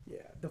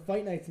 Yeah, the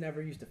fight nights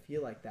never used to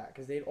feel like that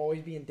because they'd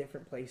always be in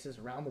different places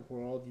around the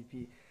world. You'd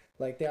be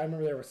like, I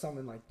remember there was some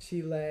in like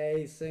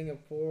Chile,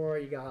 Singapore.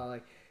 You got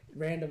like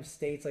random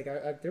states. Like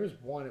there was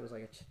one. It was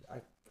like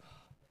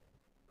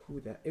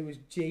it was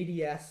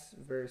JDS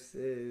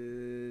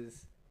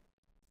versus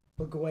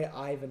Bagoy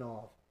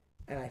Ivanov.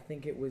 and I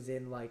think it was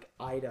in like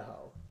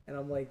Idaho. And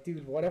I'm like,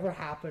 dude, whatever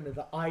happened to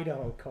the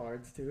Idaho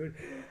cards, dude?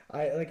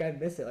 I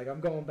miss it. Like I'm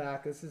going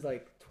back. This is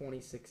like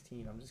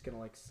 2016. I'm just gonna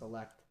like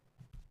select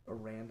a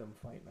random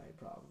fight night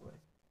probably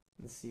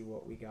and see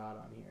what we got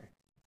on here.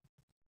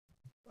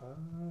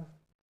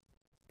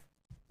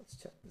 Let's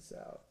check this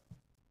out.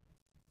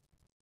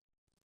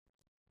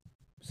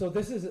 So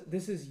this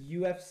is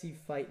UFC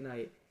Fight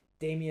Night,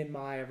 Damian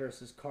Maia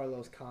versus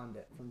Carlos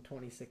Condit from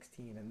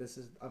 2016, and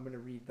I'm gonna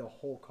read the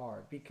whole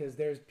card because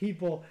there's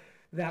people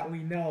that we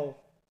know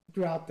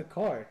throughout the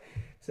card.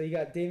 So you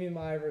got Damian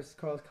Maia versus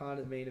Carlos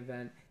Condit main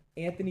event,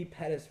 Anthony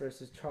Pettis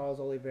versus Charles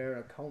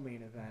Oliveira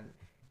co-main event,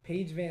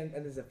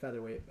 and this is a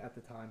featherweight at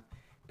the time.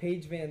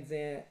 Paige Van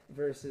Zant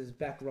versus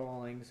Beck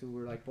Rawlings, who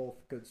were like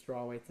both good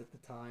strawweights at the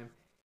time.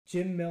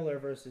 Jim Miller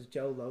versus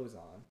Joe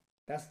Lozon.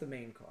 That's the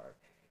main card.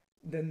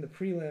 Then the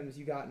prelims,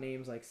 you got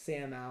names like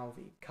Sam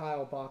Alvey,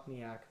 Kyle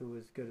Bochniak, who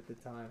was good at the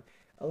time,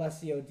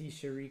 Alessio Di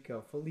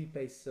Chirico,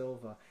 Felipe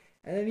Silva.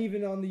 And then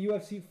even on the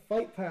UFC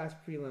Fight Pass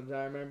prelims,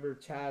 I remember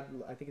Chad,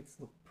 I think it's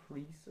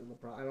Laprice or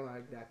LeBron, I don't know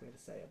exactly how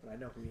to say it, but I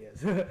know who he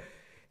is.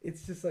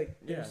 It's just like,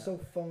 they're so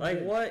fun. Like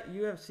good. what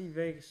UFC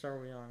Vegas are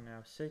we on now?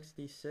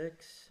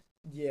 66?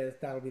 Yeah,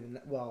 that'll be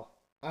well,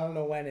 I don't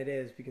know when it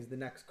is because the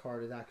next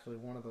card is actually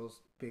one of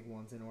those big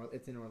ones.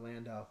 It's in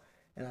Orlando,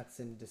 and that's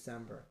in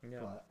December. Yeah.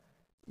 But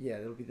yeah,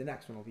 it'll be the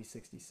next one will be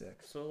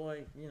 66. So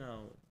like,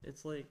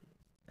 it's like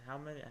how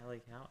many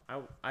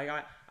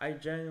I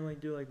genuinely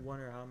do like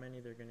wonder how many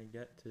they're gonna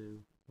get to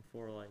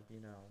before like,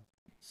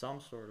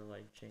 some sort of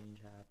like change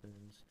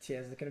happens. Yeah,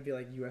 is it gonna be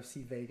like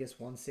UFC Vegas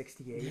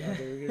 168? Are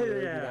they really gonna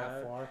be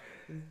that far?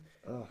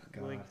 Oh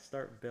god. Like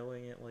start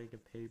billing it like a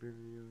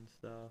pay-per-view and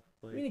stuff.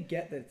 Like, I mean, I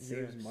get that it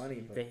saves UFC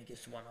money, but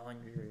Vegas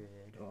 100.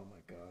 Oh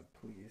my god,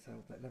 please! I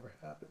hope that never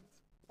happens.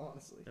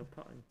 Honestly. They'll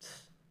probably,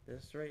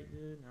 that's right,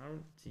 dude.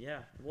 Yeah.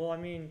 Well, I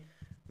mean,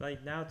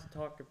 like now to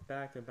talk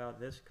back about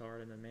this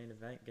card and the main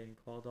event getting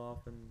called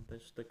off and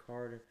the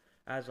card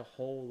as a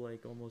whole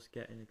like almost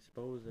getting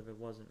exposed if it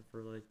wasn't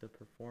for like the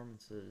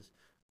performances.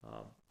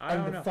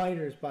 The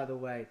fighters, by the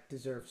way,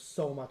 deserve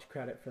so much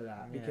credit for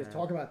that because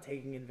talk about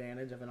taking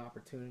advantage of an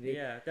opportunity.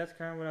 Yeah, that's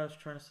kind of what I was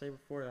trying to say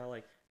before. That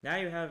like now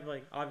you have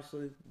like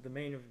obviously the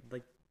main of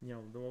like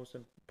the most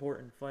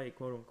important fight,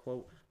 quote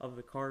unquote, of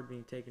the card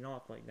being taken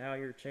off. Like now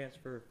your chance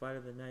for fight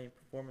of the night,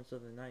 performance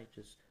of the night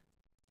just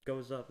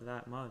goes up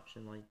that much,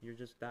 and like you're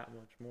just that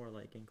much more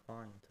like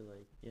inclined to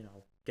like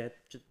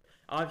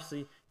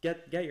obviously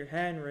get your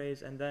hand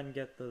raised and then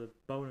get the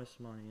bonus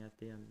money at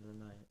the end of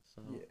the night.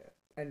 So yeah.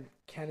 And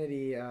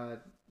Kennedy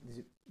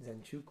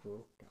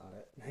Zenchukwu got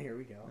it. Here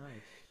we go.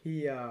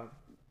 Nice.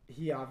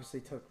 He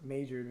obviously took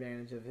major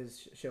advantage of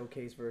his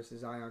showcase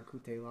versus Ion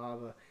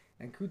Kutelaba.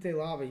 And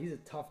Kutelaba, he's a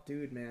tough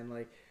dude, man.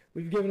 Like,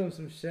 we've given him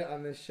some shit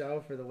on this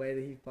show for the way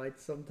that he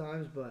fights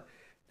sometimes, but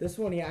this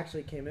one he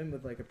actually came in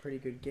with like a pretty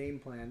good game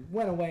plan.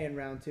 Went away in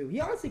round 2.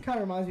 He honestly kind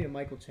of reminds me of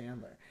Michael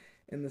Chandler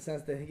in the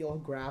sense that he'll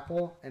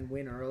grapple and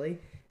win early,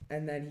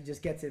 and then he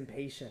just gets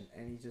impatient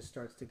and he just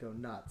starts to go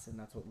nuts, and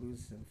that's what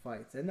loses him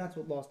fights, and that's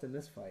what lost him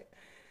this fight,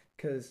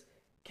 because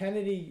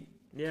Kennedy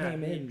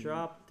came in.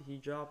 He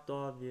dropped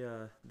all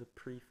the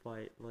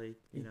pre-fight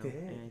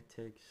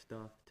anti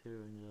stuff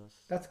too, and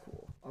just that's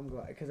cool. I'm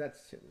glad because that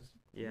shit was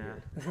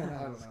weird.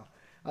 I don't know.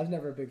 I was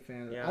never a big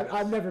fan of it.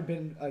 I've never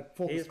been like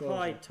full disclosure. He's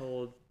probably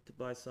told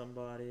by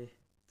somebody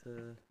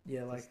to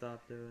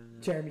stop doing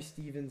it. Jeremy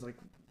Stevens like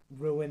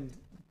ruined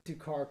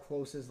Dakar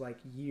Close's like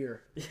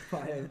year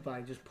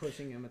by just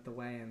pushing him at the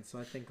weigh-in. So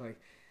I think like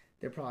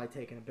they're probably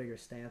taking a bigger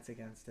stance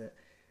against it.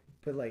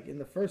 But like in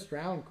the first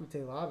round,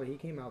 Kutelaba, he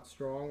came out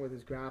strong with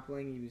his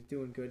grappling. He was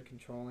doing good,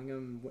 controlling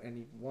him, and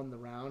he won the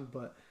round.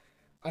 But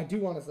I do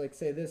want to like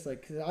say this,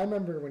 like, because I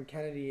remember when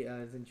Kennedy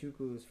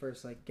Zenchukwu was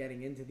first like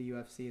getting into the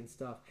UFC and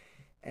stuff,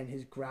 and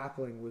his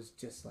grappling was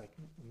just like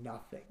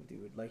nothing,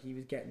 dude. Like he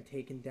was getting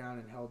taken down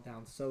and held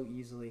down so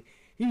easily.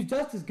 He was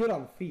just as good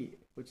on the feet,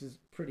 which is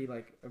pretty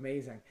like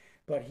amazing.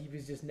 But he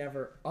was just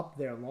never up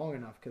there long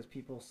enough because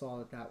people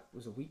saw that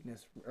was a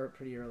weakness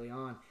pretty early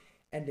on.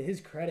 And to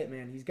his credit,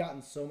 man, he's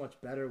gotten so much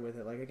better with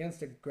it. Like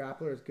against a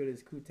grappler as good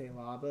as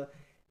Kutelaba,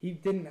 he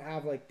didn't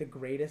have like the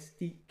greatest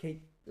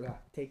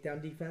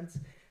takedown defense,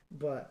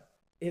 but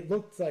it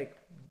looked like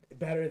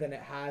better than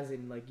it has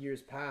in like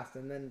years past.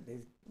 And then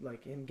his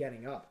like him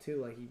getting up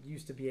too, like he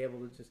used to be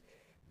able to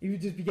he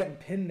would just be getting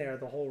pinned there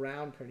the whole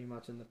round pretty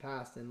much in the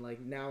past. And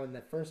like now in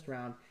that first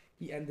round,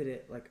 he ended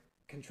it like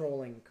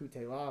controlling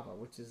Kutelaba,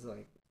 which is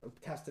like a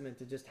testament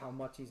to just how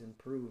much he's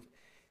improved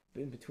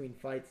in between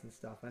fights and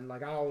stuff. And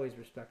like I always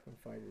respect when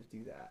fighters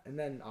do that. And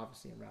then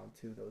obviously in round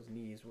 2 those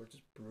knees were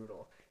just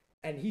brutal.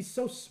 And he's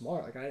so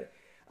smart. Like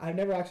I've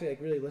never actually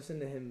like really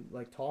listened to him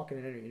like talking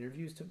in any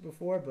interviews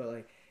before, but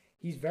like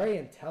he's very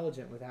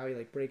intelligent with how he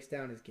like breaks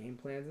down his game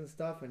plans and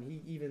stuff. And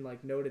he even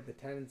like noted the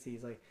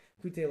tendencies. Like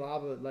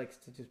Kutelaba likes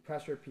to just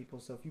pressure people,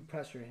 so if you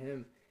pressure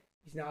him,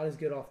 he's not as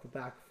good off the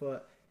back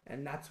foot,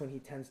 and that's when he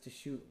tends to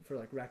shoot for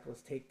like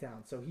reckless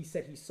takedowns. So he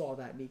said he saw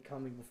that knee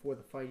coming before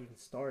the fight even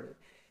started.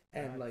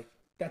 And like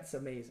that's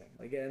amazing.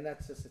 Like, and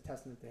that's just a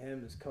testament to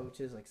him, his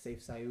coaches, like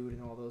Saif Sayoud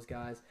and all those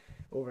guys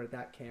over at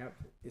that camp.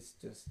 It's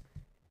just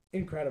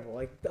incredible.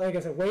 Like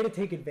I said, way to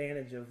take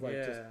advantage of like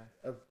just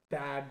a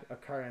bad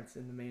occurrence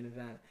in the main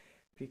event,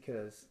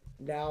 because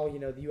now the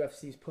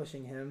UFC's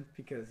pushing him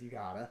because you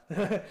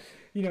gotta.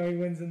 He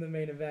wins in the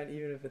main event,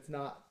 even if it's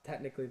not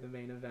technically the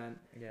main event.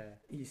 Yeah.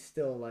 He's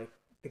still like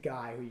the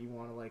guy who you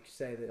want to like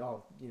say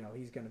that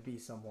he's gonna be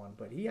someone,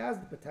 but he has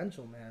the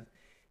potential, man.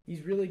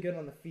 He's really good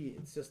on the feet.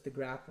 It's just the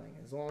grappling.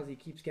 As long as he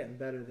keeps getting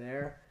better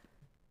there,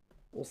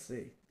 we'll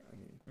see. I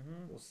mean,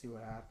 we'll see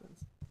what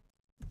happens.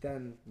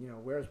 Then,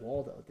 where's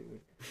Waldo, dude?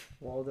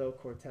 Waldo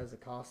Cortez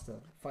Acosta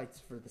fights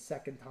for the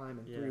second time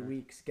in 3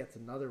 weeks, gets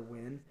another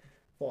win,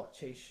 fought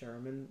Chase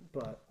Sherman.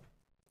 But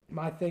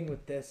my thing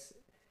with this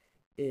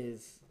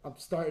is I'm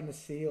starting to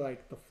see,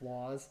 like, the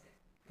flaws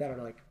that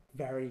are, like,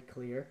 very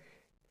clear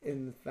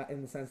in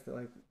the sense that,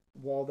 like,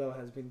 Waldo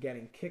has been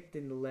getting kicked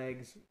in the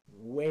legs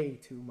way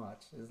too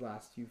much his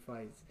last few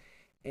fights.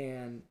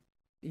 And,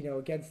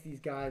 against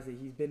these guys that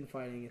he's been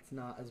fighting, it's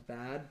not as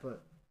bad.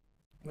 But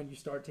when you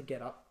start to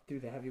get up through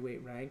the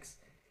heavyweight ranks,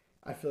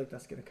 I feel like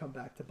that's going to come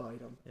back to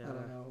bite him. Yeah. I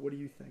don't know. What do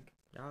you think?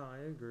 Oh,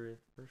 I agree,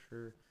 for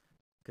sure.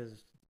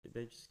 Because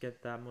they just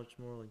get that much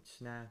more, like,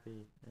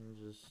 snappy and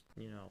just,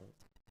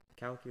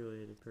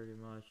 calculated pretty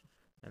much.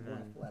 And more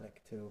then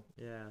athletic, too.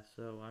 Yeah,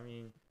 so, I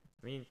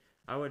mean,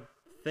 I would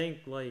think,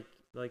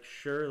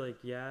 sure,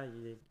 yeah,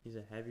 he's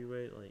a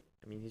heavyweight. Like,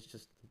 I mean,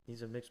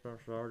 he's a mixed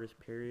martial artist,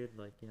 period.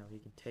 Like, he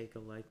can take a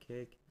leg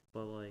kick,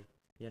 but, like,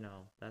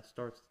 that's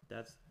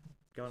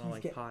gonna,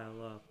 like,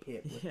 pile up. Yeah,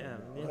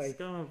 it's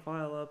gonna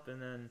pile up,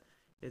 and then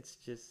it's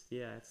just,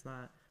 it's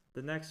not.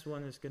 The next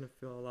one is gonna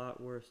feel a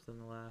lot worse than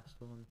the last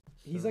one.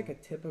 So. He's like a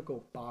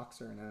typical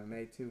boxer in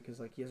MMA, too, because,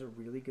 like, he has a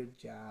really good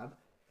jab,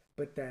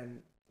 but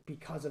then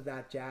because of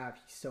that jab,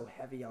 he's so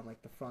heavy on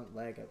like the front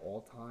leg at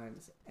all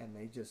times, and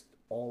they just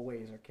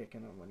always are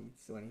kicking him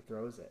when he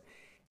throws it.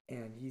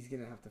 And he's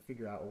gonna have to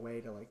figure out a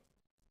way to like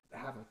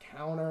have a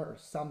counter or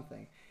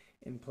something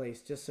in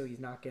place just so he's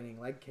not getting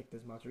leg kicked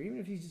as much, or even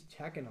if he's just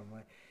checking him.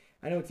 Like,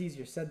 I know it's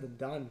easier said than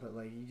done, but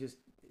like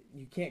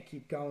you can't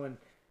keep going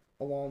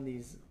along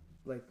these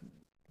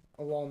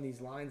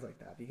lines like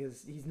that,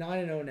 because he's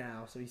 9-0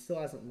 now, so he still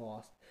hasn't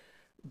lost,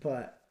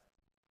 but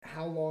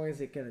how long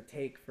is it going to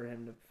take for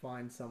him to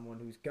find someone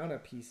who's going to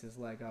piece his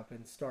leg up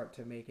and start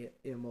to make it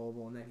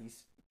immobile, and then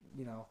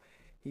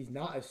he's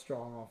not as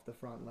strong off the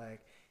front leg,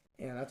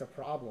 and that's a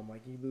problem.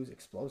 Like, you lose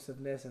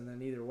explosiveness, and then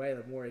either way,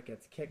 the more it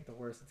gets kicked, the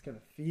worse it's going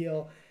to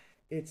feel.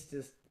 It's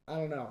just, I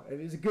don't know.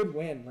 It was a good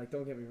win. Like,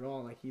 don't get me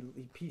wrong. Like, he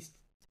pieced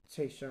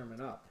Chase Sherman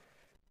up,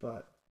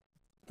 but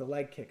the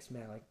leg kicks,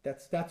 man, like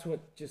that's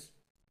what just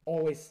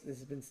always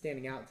has been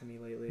standing out to me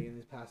lately in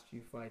his past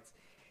few fights,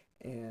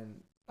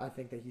 and I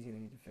think that he's going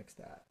to need to fix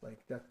that. Like,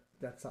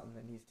 that's something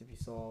that needs to be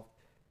solved.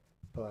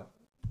 But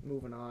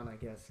moving on, I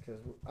guess,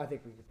 because I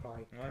think we could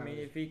probably... Well, I mean,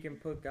 if he can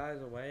put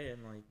guys away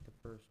in, like, the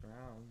first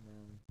round,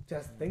 then...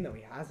 That's the thing, though.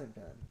 He hasn't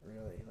been,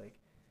 really. Like,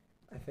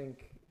 I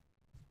think...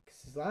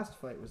 Because his last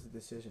fight was a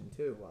decision,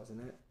 too,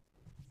 wasn't it?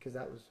 Because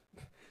that was...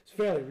 It's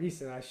fairly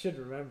recent. I should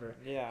remember.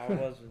 Yeah, it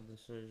was a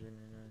decision.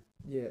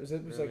 Yeah, it was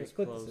really like a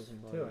split decision,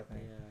 fight, too, I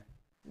think. Yeah.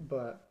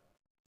 But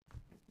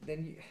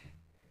then you...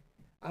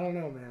 I don't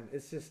know, man.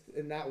 It's just,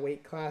 in that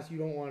weight class, you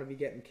don't want to be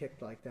getting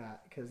kicked like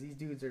that, because these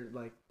dudes are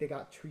like, they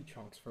got tree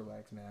trunks for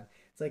legs, man.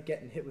 It's like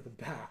getting hit with a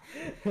bat.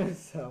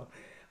 So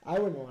I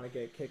wouldn't want to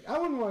get kicked. I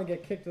wouldn't want to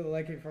get kicked with a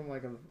leg kick from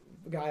like a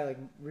guy like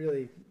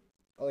really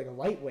like a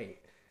lightweight.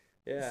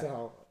 Yeah.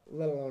 So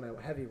let alone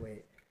a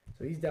heavyweight.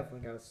 So he's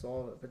definitely got to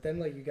solve it. But then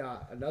like you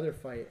got another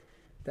fight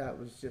that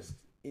was just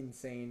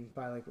insane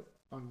by like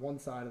on one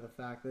side of the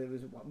fact that it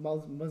was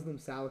Muslim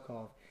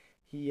Salikov.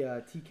 He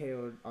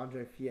TKO'd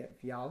Andre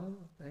Fiallo.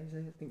 I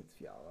think it's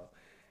Fiallo.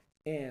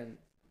 And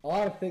a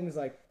lot of things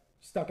like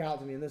stuck out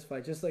to me in this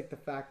fight, just like the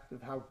fact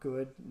of how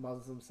good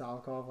Muslim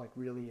Salikov like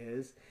really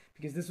is,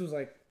 because this was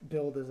like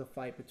billed as a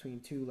fight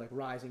between two like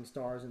rising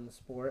stars in the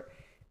sport,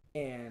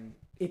 and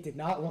it did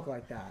not look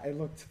like that. It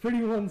looked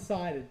pretty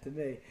one-sided to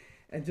me.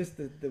 And just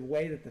the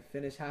way that the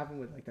finish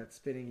happened with like that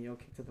spinning heel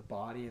kick to the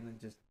body and then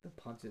just the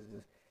punches,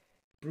 just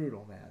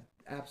brutal, man.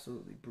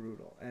 Absolutely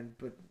brutal.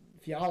 But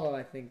Fiallo,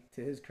 I think,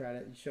 to his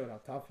credit, he showed how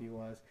tough he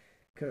was,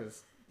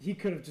 because he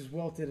could have just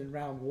wilted in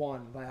round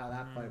one by how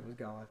that fight was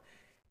going.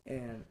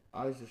 And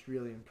I was just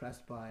really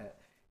impressed by it.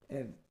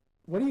 And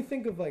what do you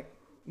think of, like,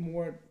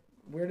 more,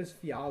 where does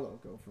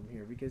Fiallo go from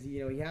here? Because, he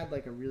had,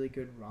 like, a really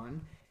good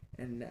run,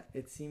 and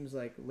it seems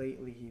like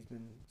lately he's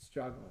been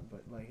struggling.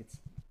 But, like,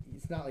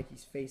 it's not like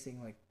he's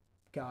facing, like,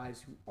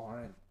 guys who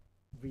aren't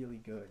really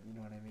good. You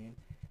know what I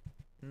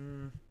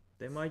mean?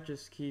 They might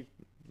just keep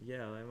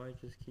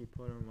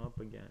putting him up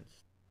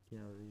against,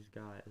 these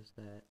guys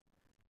that,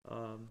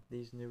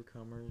 these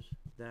newcomers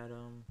that,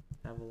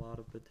 have a lot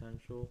of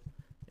potential,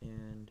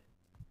 and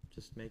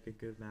just make a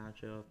good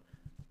matchup.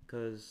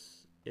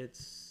 Cause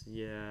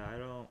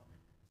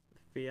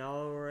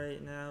Fiallo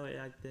right now,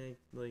 I think,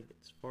 like,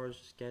 as far as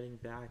just getting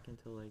back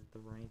into, like, the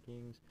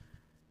rankings,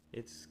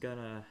 it's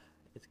gonna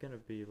it's gonna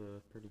be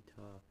pretty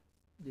tough.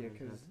 Yeah, I would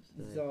because have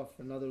to he's say. off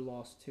another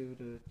loss too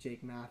to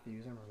Jake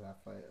Matthews. I remember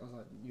that fight. I was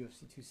on UFC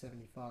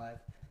 275.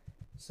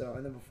 So,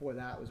 and then before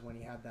that was when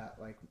he had that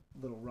like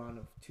little run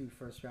of 2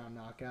 first-round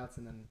knockouts,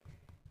 and then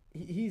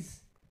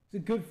he's a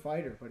good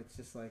fighter, but it's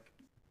just like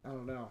I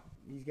don't know.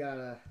 He's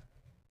gotta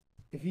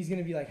if he's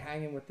gonna be like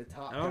hanging with the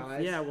top I don't.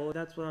 guys. Yeah, well,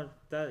 that's what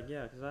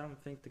yeah, because I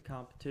don't think the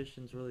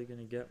competition's really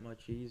gonna get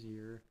much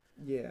easier.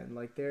 Yeah, and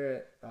like they're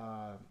at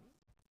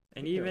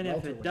And they're even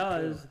if it welterweight,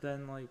 does, too.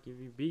 then like if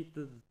you beat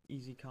the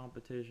easy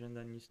competition,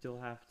 then you still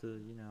have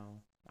to,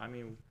 I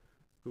mean,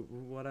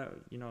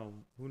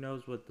 who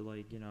knows what the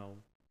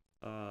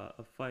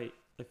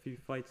a few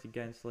fights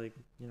against like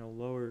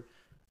lower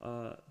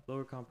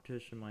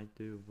competition might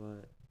do,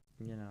 but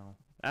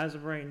as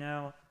of right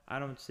now, I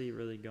don't see it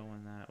really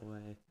going that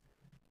way.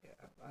 Yeah,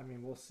 I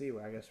mean we'll see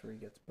where I guess where he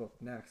gets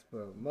booked next,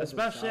 but most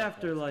Especially of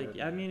after good,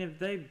 I man. mean, if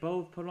they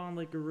both put on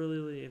like a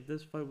if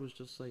this fight was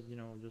just like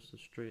just a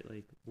straight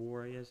like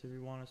war, I guess if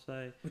you want to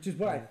say. Which is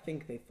what I Like,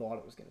 think they thought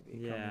it was gonna be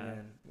yeah. coming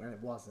in when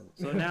it wasn't.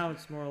 So now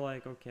it's more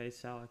like, okay,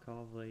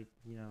 Salikov,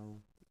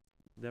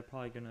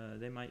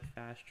 they might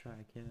fast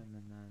track him,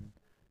 and then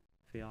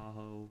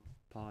Fialho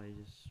probably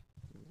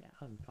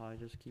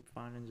just keep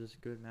finding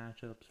just good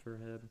matchups for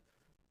him,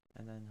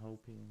 and then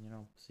hoping,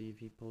 see if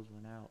he pulls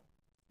one out.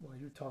 Well,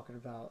 you're talking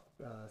about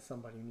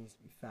somebody who needs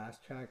to be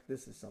fast tracked.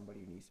 This is somebody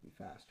who needs to be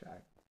fast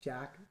tracked.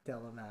 Jack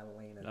Della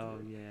Maddalena. Oh,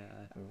 Dude. yeah.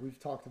 I mean, we've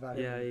talked about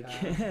him Yeah, in the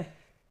past.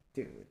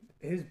 Dude,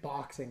 his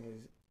boxing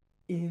is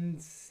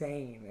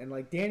insane. And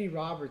like Danny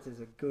Roberts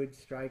is a good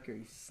striker.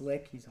 He's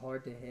slick. He's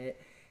hard to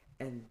hit.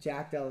 And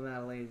Jack Della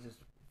Maddalena just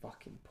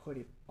fucking put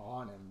it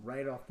on him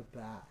right off the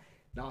bat.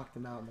 Knocked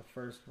him out in the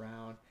first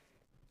round.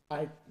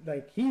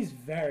 He's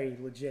very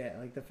legit.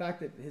 Like the fact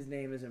that his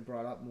name isn't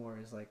brought up more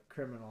is like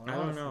criminal. And I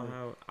don't honestly, know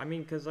how. I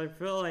mean, because I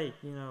feel like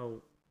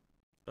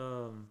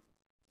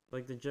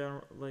like the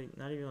general, like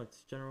not even like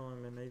general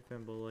MMA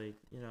fan, but like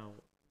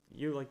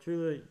you like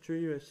true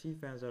UFC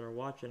fans that are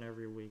watching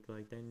every week,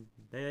 like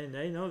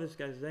they know this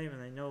guy's name,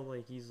 and they know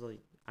like he's like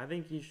I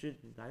think he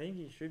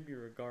should be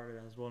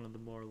regarded as one of the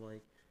more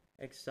like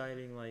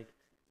exciting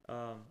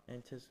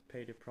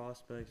anticipated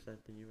prospects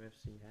that the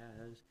UFC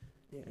has.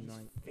 yeah, And he's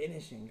like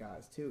finishing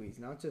guys too. He's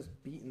not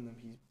just beating them;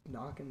 he's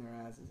knocking their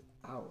asses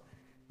out.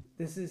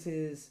 This is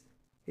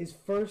his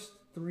first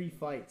 3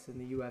 fights in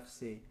the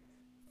UFC.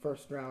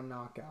 First round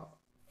knockout,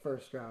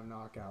 first round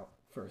knockout,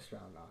 first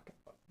round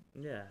knockout.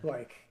 yeah,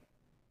 Like,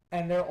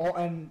 and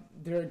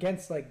they're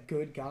against like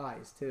good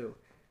guys too.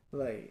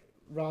 Like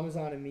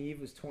Ramazan Emeev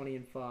was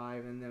 20-5,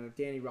 and then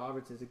Danny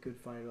Roberts is a good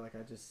fighter, like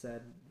I just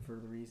said for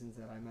the reasons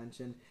that I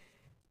mentioned.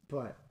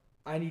 But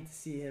I need to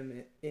see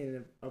him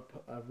in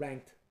a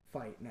ranked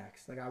fight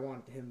next. Like I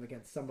want him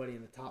against somebody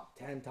in the top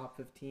 10, top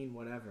 15,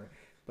 whatever.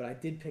 But I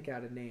did pick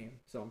out a name,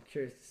 so I'm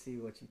curious to see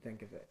what you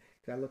think of it.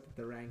 Because I looked at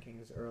the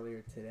rankings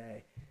earlier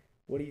today.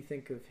 What do you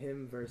think of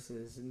him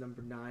versus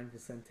number 9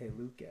 Vicente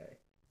Luque?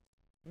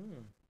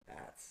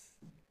 That's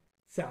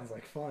sounds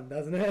like fun,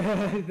 doesn't it?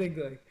 I think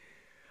like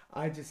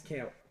I just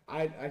can't.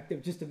 I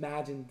could just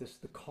imagine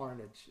the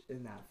carnage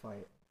in that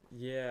fight.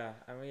 yeah.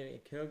 I mean,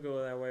 it could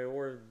go that way,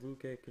 or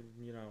Luke could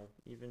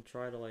even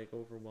try to like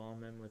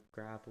overwhelm him with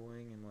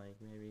grappling and like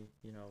maybe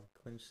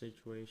clinch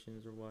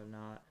situations or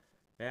whatnot.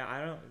 Yeah,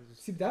 I don't.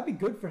 See, that'd be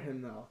good for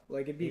him though.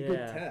 Like it'd be a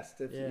good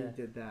test if he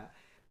did that.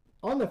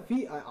 On the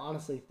feet, I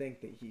honestly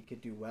think that he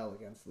could do well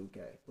against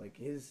Luque. Like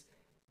his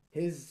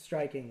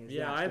striking is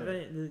Yeah, that I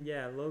good.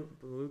 think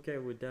Luke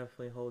would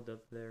definitely hold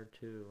up there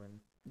too, and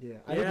Yeah,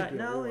 I think it'd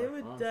be a war, it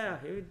would. honestly. Yeah,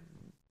 it would.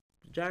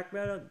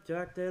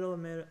 Jack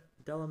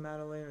Della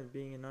Maddalena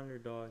being an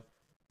underdog,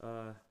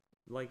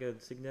 like a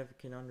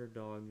significant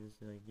underdog is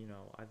like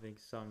I think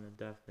something to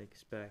definitely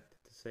expect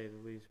to say the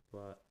least.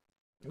 But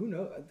Who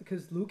knows?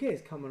 Because Luque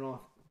is coming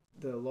off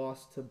the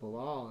loss to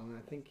Bilal, and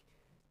I think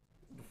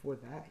before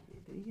that,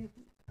 did he get?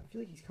 I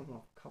feel like he's coming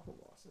off a couple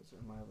losses, or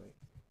am I like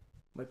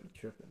might be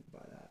tripping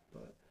by that?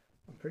 But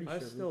I'm pretty sure. I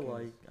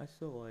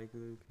still like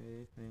Luke.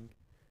 I think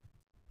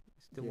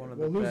he's still one of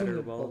well, the losing better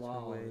to Bilal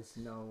welterweights. is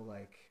no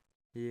like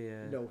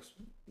Yeah.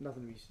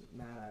 nothing to be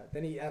mad at.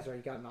 Then he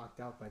got knocked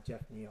out by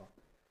Jeff Neal.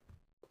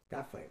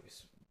 That fight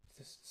was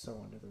just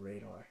so under the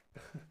radar.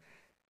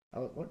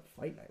 What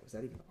fight night was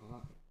that even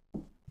on?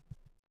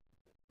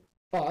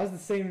 Oh, that was the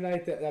same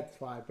night that's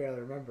why I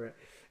barely remember it.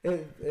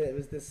 It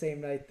was the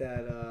same night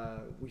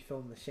that we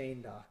filmed the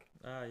Shane doc.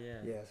 Oh yeah.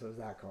 Yeah, so it was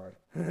that card.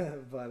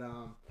 But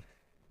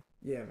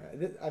yeah,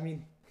 man. I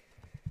mean,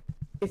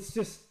 it's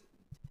just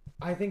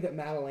I think that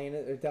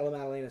Della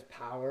Maddalena's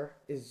power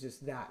is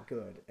just that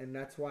good, and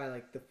that's why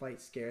like the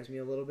fight scares me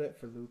a little bit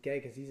for Luque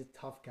because he's a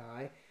tough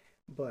guy,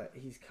 but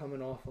he's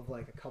coming off of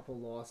like a couple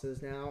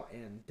losses now,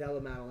 and Della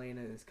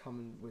Maddalena is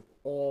coming with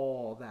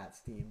all that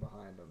steam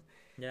behind him.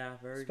 Yeah,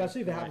 very.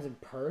 Especially if good it point. happens in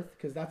Perth,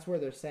 because that's where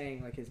they're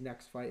saying like his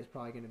next fight is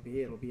probably going to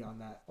be. It'll be on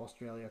that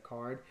Australia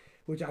card,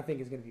 which I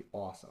think is going to be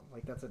awesome.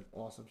 Like that's an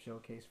awesome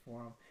showcase for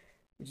him,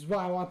 which is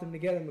why I want them to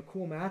get him a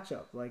cool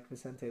matchup like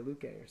Vicente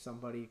Luque or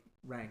somebody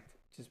ranked,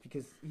 just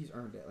because he's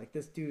earned it. Like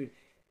this dude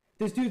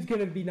this dude's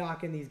gonna be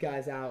knocking these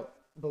guys out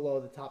below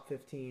the top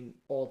 15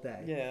 all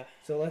day. Yeah.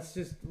 So let's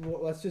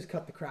just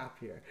cut the crap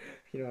here.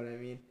 You know what I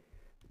mean?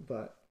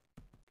 But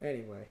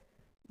anyway,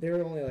 there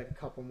are only like a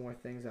couple more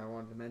things I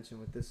wanted to mention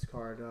with this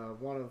card.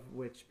 One of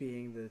which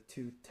being the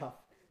two tough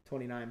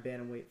 29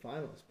 bantamweight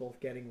finalists, both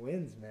getting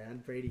wins.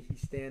 Man, Brady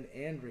Heastand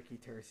and Ricky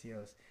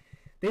Tercios.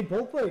 They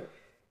both like.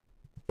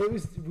 It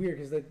was weird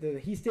because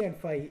the Heastand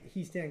fight,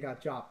 Heastand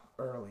got dropped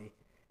early,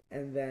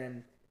 and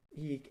then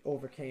he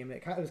overcame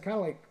it. It was kind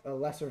of like a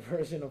lesser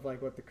version of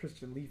like what the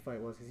Christian Lee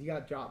fight was, because he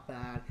got dropped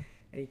bad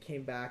and he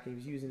came back and he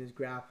was using his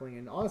grappling,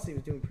 and honestly he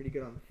was doing pretty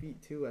good on the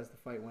feet too as the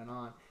fight went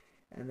on.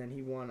 And then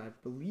he won, I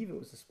believe it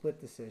was a split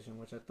decision,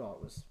 which I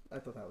thought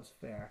that was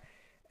fair.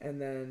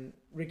 And then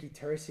Ricky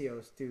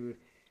Tercios, dude,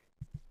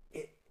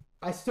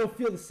 I still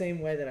feel the same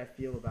way that I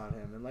feel about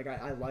him. And like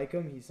I like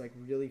him. He's like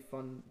really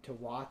fun to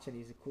watch and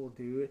he's a cool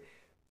dude,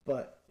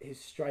 but his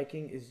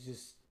striking is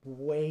just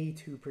way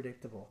too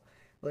predictable.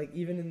 Like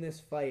even in this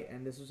fight,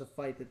 and this was a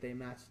fight that they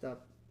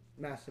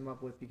matched him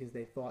up with because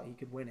they thought he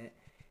could win it,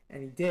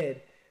 and he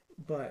did,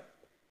 but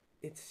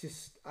it's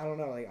just, I don't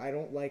know, like I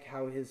don't like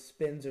how his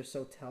spins are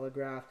so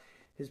telegraphed,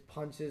 his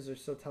punches are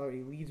so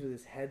telegraphed, he leads with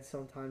his head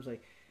sometimes,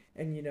 like,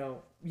 and you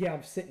know, yeah,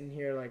 I'm sitting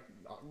here like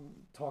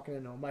talking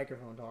into a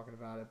microphone talking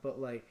about it, but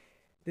like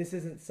this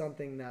isn't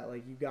something that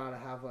like you gotta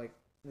have like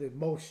the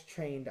most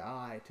trained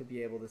eye to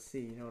be able to see,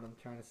 you know what I'm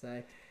trying to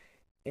say?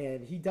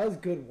 And he does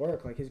good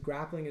work. Like his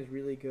grappling is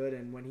really good,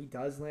 and when he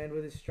does land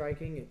with his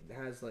striking, it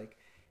has like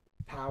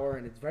power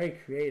and it's very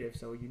creative,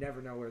 so you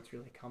never know where it's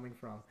really coming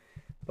from.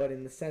 But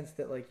in the sense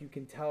that like you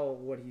can tell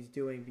what he's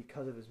doing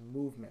because of his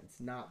movements,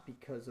 not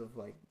because of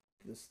like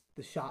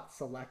the shot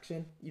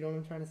selection. You know what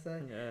I'm trying to say?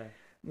 Yeah.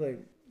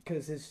 Like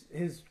because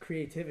his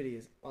creativity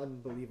is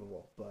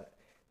unbelievable, but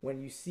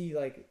when you see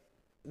like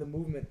the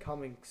movement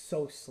coming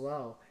so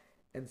slow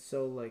and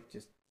so like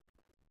just,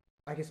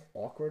 I guess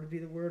awkward would be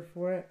the word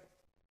for it.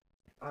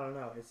 I don't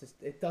know. It's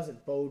just, it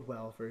doesn't bode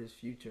well for his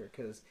future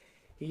because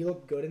he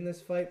looked good in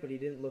this fight, but he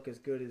didn't look as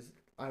good as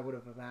I would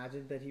have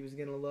imagined that he was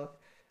going to look.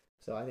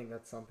 So I think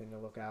that's something to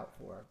look out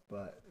for.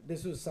 But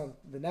this was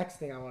the next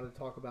thing I wanted to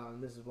talk about,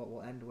 and this is what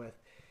we'll end with.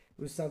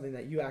 It was something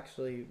that you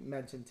actually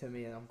mentioned to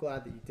me, and I'm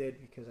glad that you did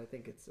because I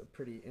think it's a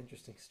pretty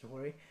interesting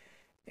story.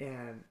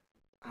 And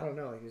I don't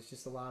know, like there's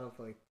just a lot of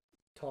like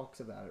talks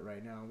about it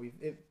right now.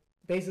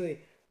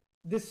 Basically,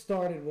 this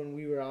started when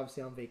we were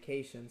obviously on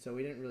vacation, so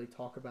we didn't really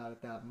talk about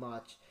it that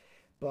much.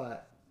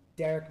 But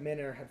Derek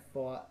Minner had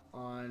fought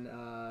on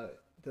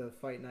the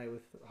fight night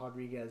with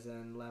Rodriguez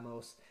and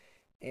Lemos,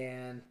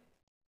 and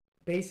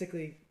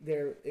basically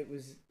it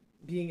was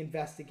being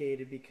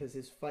investigated because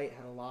his fight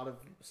had a lot of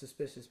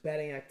suspicious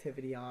betting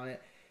activity on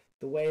it.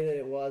 The way that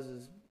it was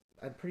is,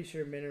 I'm pretty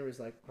sure Minner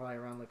was like probably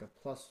around like a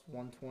plus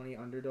 120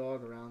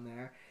 underdog around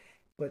there.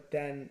 But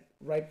then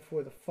right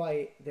before the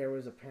fight, there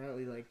was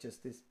apparently like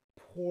just this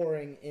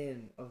pouring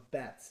in of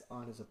bets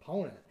on his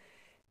opponent.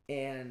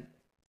 And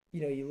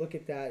you know, you look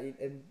at that,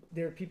 and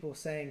there are people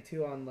saying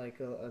too on like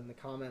in the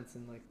comments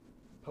and like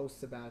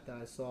posts about it that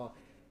I saw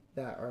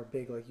that are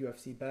big like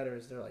UFC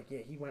bettors. They're like,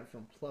 yeah, he went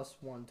from plus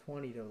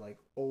 120 to like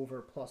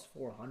over plus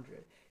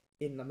 400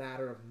 in a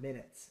matter of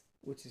minutes,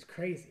 which is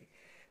crazy.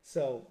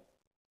 So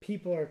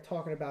people are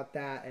talking about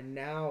that, and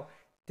now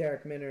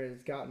Derek Minner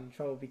has gotten in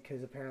trouble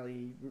because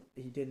apparently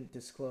he didn't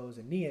disclose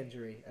a knee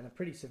injury, and a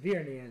pretty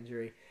severe knee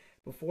injury,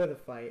 before the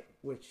fight,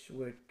 which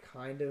would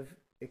kind of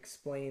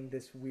explain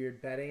this weird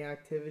betting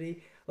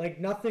activity. Like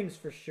nothing's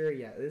for sure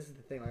yet. This is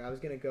the thing. Like I was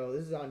gonna go.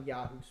 This is on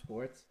Yahoo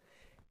Sports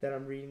that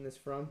I'm reading this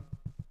from.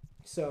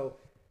 So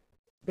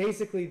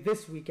basically,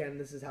 this weekend,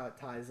 this is how it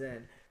ties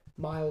in.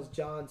 Miles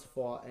Johns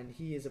fought, and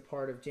he is a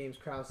part of James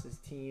Krause's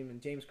team,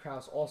 and James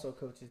Krause also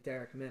coaches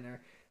Derek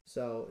Minner.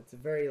 So it's a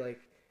very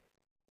like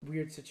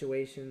weird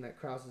situation that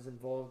Krause is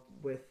involved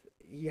with.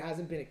 He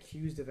hasn't been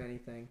accused of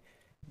anything,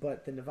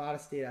 but the Nevada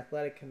State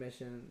Athletic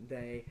Commission,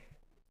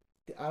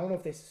 I don't know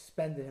if they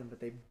suspended him,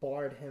 but they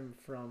barred him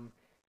from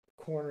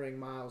cornering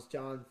Miles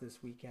Johns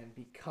this weekend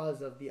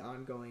because of the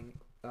ongoing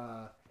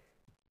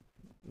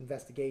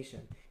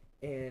investigation.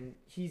 And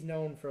he's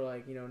known for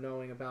like, you know,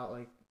 knowing about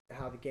like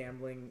how the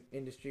gambling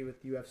industry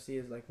with UFC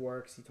is like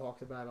works. He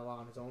talks about it a lot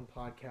on his own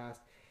podcast.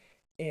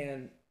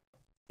 And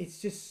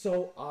it's just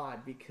so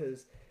odd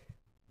because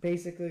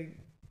basically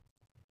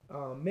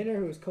Minner,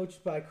 who was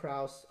coached by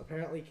Krause,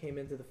 apparently came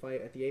into the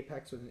fight at the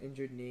apex with an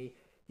injured knee.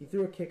 He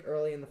threw a kick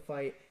early in the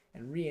fight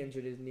and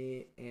re-injured his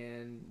knee,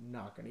 and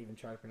not going to even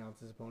try to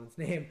pronounce his opponent's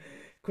name,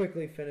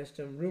 quickly finished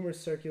him. Rumors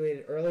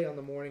circulated early on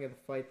the morning of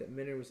the fight that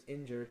Minner was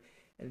injured,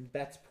 and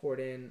bets poured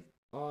in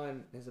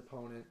on his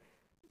opponent,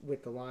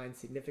 with the line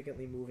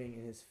significantly moving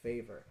in his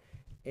favor.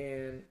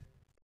 And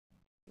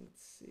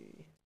let's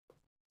see,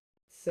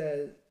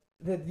 said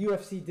the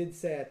UFC did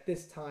say at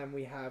this time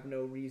we have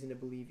no reason to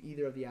believe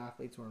either of the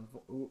athletes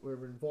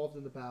were involved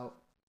in the bout,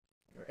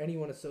 or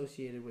anyone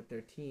associated with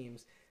their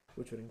teams,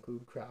 which would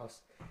include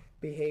Krause,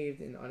 behaved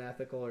in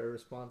unethical or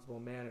irresponsible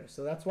manner.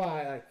 So that's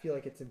why I feel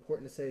like it's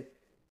important to say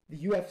the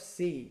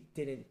UFC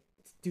didn't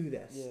do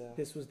this. Yeah.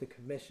 This was the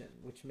commission,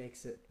 which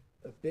makes it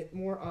a bit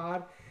more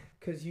odd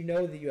because you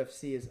know the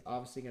UFC is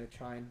obviously going to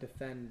try and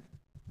defend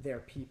their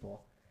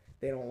people.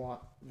 They don't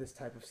want this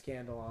type of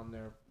scandal on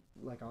their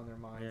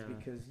minds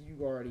because you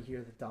already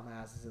hear the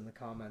dumbasses in the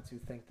comments who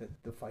think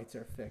that the fights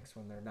are fixed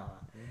when they're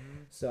not.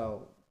 Mm-hmm.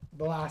 So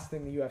the last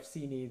thing the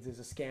UFC needs is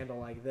a scandal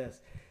like this,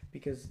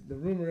 because the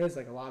rumor is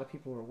like a lot of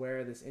people were aware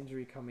of this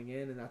injury coming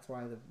in, and that's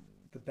why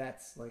the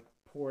bets like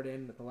poured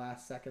in at the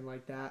last second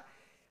like that.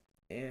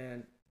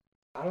 And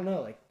I don't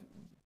know, like,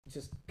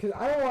 just because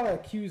I don't want to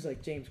accuse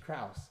like James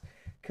Krause,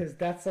 because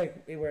that's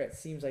like where it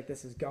seems like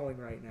this is going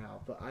right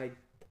now. But I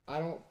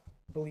don't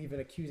believe in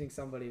accusing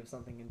somebody of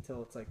something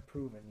until it's like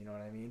proven. You know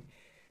what I mean?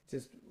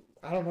 Just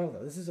I don't know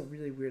though. This is a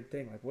really weird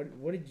thing. Like,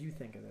 what did you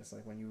think of this?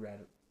 Like when you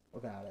read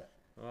about it?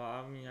 Well,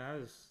 I mean, I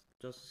was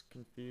just as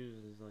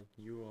confused as like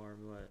you are,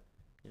 but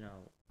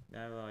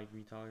now like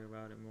we talk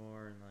about it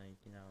more and like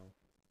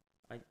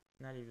I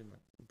not even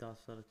like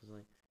dust settled because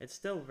like it's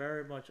still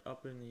very much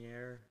up in the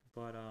air,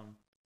 but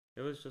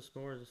it was just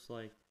more just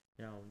like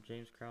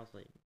James Krause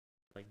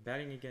like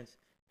betting against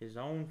his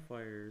own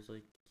fighters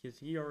like because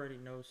he already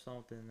knows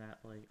something that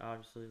like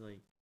obviously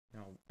like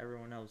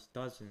everyone else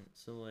doesn't.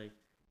 So like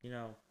you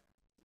know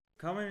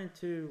coming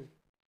into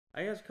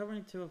coming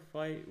into a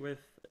fight with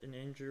an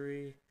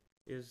injury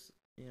is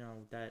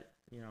that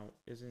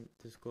isn't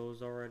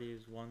disclosed already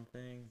is one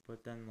thing,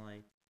 but then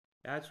like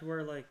that's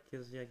where like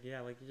because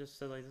like you just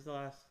said like this is the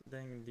last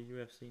thing the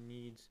UFC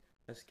needs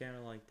a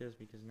scandal like this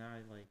because now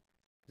like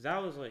because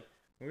that was like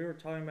when we were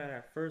talking about it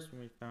at first when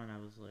we found I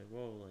was like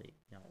whoa like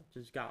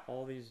just got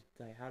all these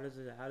like how does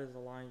the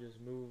line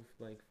just move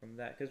like from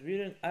that because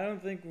I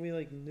don't think we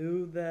like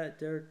knew that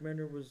Derek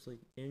Minner was like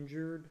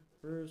injured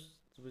first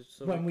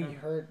so when we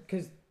heard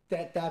because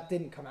that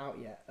didn't come out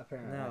yet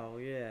apparently. No,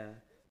 yeah.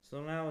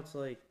 So now it's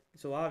like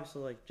so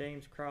obviously like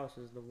James Krause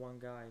is the one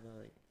guy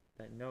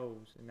that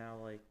knows, and now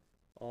like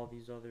all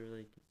these other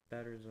like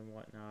bettors and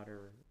whatnot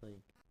are like.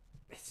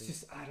 It's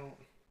just I don't.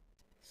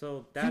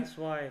 So that's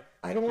why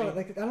I don't want to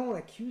I don't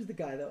want to accuse the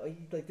guy though.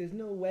 Like there's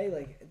no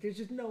way there's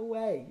just no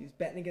way he's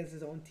betting against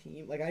his own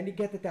team. Like I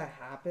get that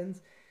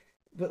happens,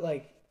 but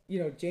like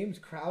James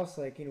Krause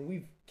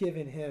we've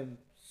given him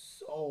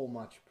so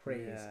much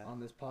praise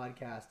on this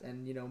podcast,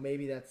 and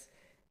maybe that's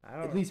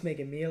at least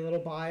making me a little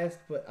biased,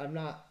 but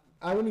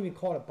I wouldn't even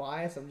call it a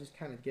bias. I'm just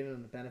kind of giving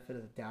him the benefit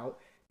of the doubt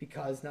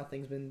because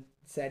nothing's been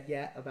said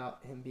yet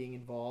about him being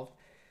involved.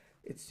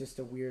 It's just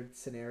a weird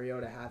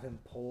scenario to have him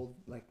pulled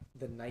like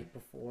the night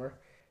before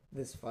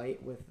this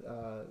fight with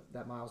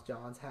that Miles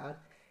Johns had,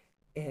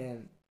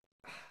 and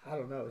I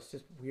don't know. It's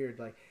just weird.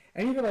 Like,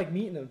 and even like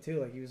meeting him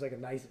too. Like he was like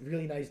a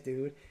really nice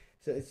dude.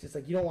 So it's just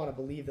like you don't want to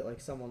believe that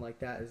like someone like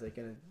that is like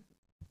gonna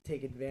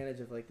take advantage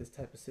of like this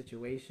type of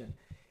situation.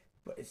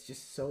 But it's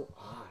just so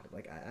odd.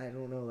 Like I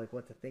don't know like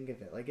what to think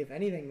of it. Like if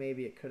anything,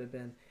 maybe it could have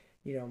been,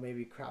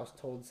 maybe Krause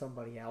told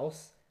somebody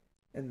else,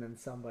 and then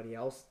somebody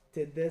else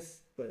did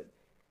this.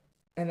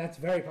 And that's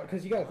very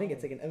because you got to think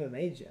it's like an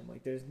MMA gym.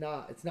 Like it's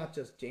not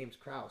just James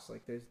Krause.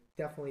 Like there's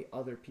definitely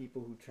other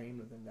people who trained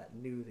with him that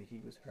knew that he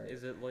was hurt.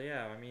 Is it? Well,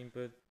 yeah. I mean,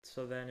 but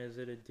so then is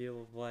it a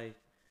deal of like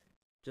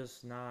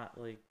just not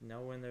like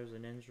knowing there's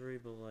an injury,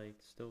 but like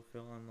still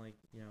feeling like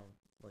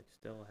like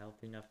still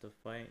healthy enough to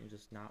fight and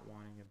just not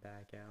wanting to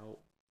back out?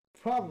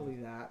 Probably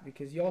that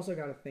because you also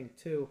got to think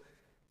too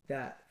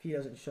that if he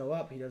doesn't show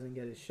up, he doesn't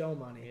get his show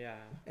money. Yeah.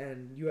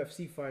 And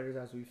UFC fighters,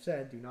 as we've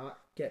said, do not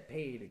get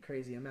paid a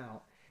crazy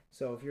amount.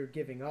 So if you're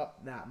giving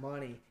up that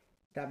money,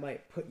 that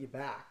might put you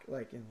back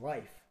like in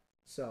life.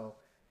 So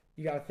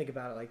you got to think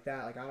about it like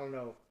that. Like I don't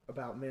know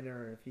about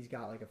Minner if he's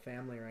got like a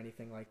family or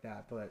anything like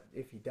that, but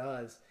if he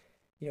does,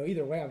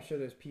 either way, I'm sure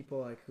there's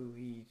people like who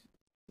he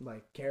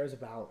like cares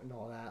about and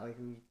all that, like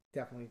who he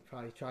definitely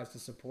probably tries to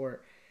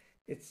support.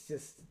 It's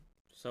just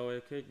so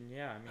it could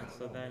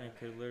so then it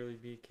could literally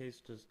be a case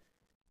just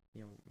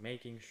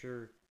making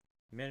sure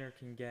Minner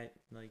can get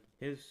like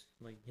his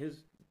at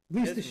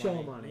least the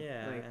show money.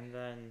 Yeah, and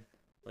then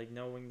like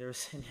knowing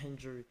there's an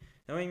injury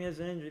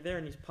there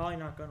and he's probably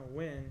not gonna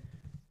win.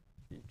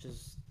 It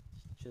just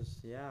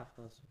yeah,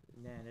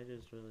 man, it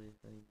is really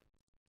like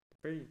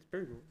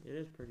it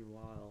is pretty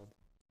wild.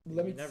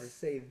 Let me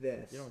say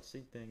this. You don't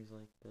see things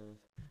like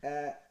this.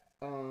 At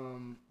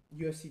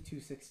UFC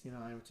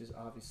 269, which is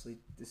obviously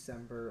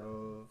December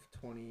of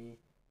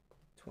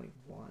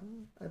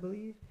 2021, I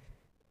believe.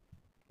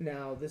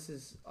 Now, this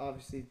is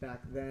obviously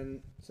back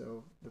then,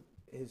 so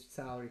his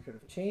salary could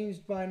have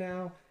changed by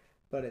now.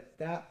 But at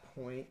that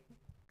point,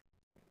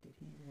 did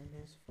he win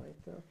his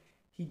fight, though?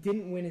 He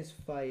didn't win his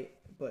fight,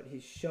 but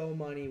his show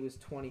money was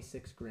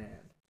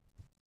 $26,000.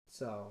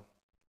 So,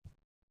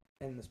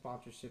 and the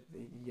sponsorship,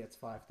 he gets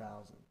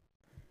 $5,000.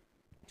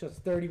 So it's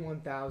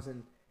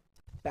 $31,000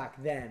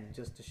 back then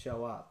just to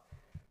show up.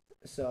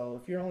 So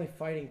if you're only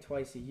fighting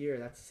twice a year,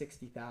 that's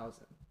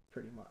 $60,000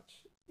 pretty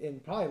much.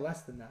 And probably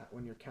less than that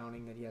when you're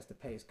counting that he has to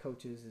pay his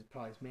coaches,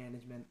 probably his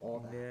management, all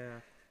that. Yeah.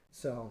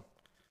 So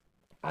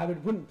I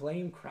wouldn't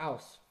blame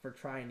Krause for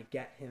trying to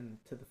get him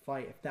to the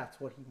fight if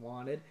that's what he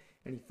wanted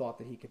and he thought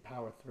that he could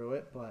power through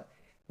it. But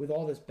with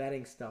all this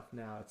betting stuff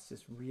now, it's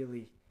just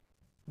really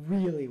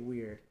really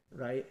weird,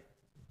 right?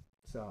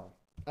 So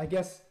I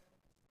guess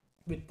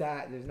with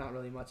that, there's not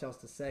really much else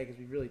to say because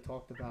we really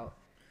talked about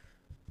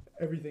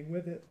everything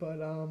with it.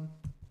 But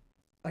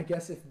I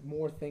guess if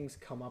more things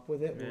come up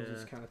with it, we'll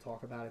just kind of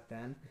talk about it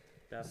then.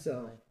 Definitely.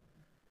 So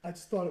I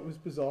just thought it was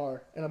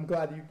bizarre, and I'm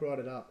glad you brought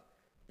it up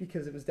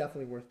because it was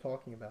definitely worth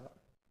talking about.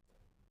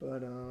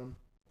 But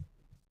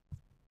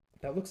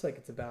that looks like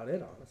it's about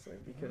it, honestly,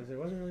 because there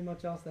wasn't really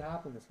much else that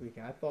happened this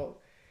weekend. I thought,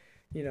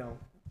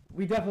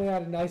 we definitely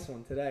had a nice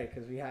one today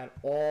because we had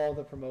all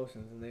the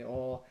promotions, and they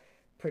all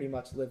pretty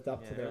much lived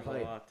up to their hype.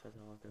 There's a lot to talk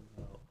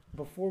about.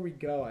 Before we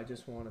go, I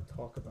just want to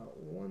talk about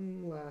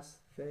one last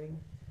thing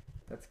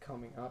that's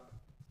coming up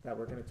that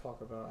we're going to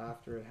talk about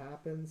after it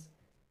happens.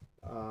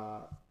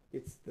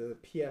 It's the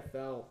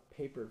PFL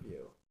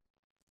pay-per-view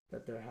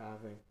that they're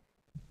having.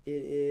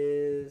 It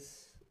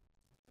is...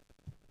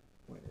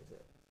 When is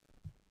it?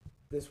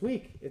 This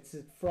week. It's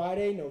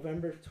Friday,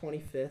 November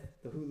 25th,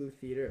 the Hulu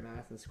Theater at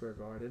Madison Square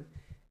Garden.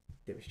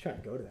 Dude, we should try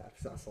and go to that. If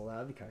it's not sold out,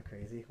 that'd be kind of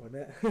crazy,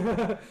 wouldn't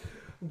it?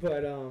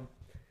 But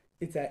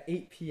it's at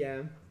 8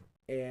 p.m.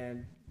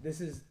 And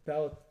this is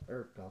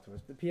Bellator.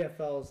 The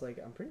PFL is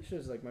I'm pretty sure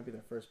it's might be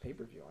their first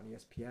pay-per-view on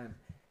ESPN.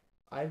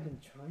 I've been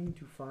trying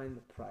to find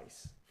the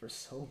price for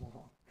so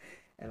long,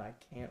 and I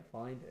can't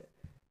find it.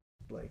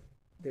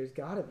 There's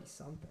got to be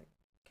something.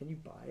 Can you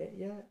buy it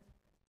yet?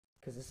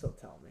 Because this will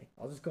tell me.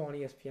 I'll just go on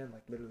ESPN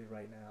literally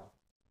right now.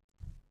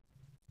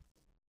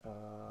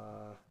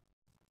 All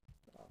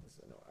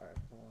right,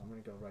 well, I'm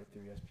gonna go right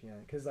through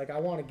ESPN because I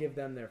want to give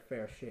them their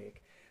fair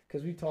shake.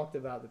 Because we talked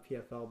about the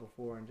PFL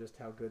before and just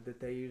how good that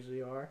they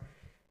usually are.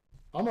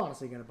 I'm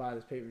honestly gonna buy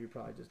this pay-per-view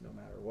probably just no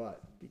matter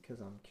what because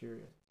I'm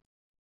curious.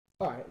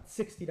 All right, it's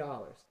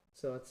 $60,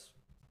 so it's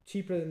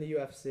cheaper than the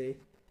UFC.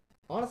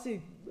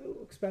 Honestly, a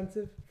little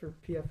expensive for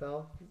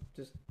PFL.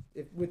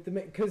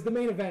 Because the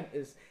main event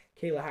is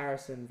Kayla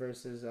Harrison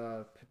versus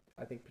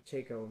I think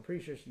Pacheco. I'm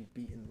pretty sure she's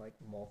beaten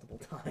multiple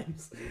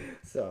times.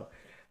 So,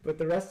 but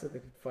the rest of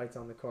the fights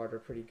on the card are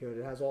pretty good.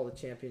 It has all the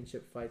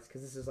championship fights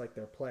because this is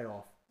their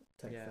playoff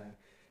type thing.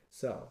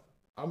 So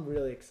I'm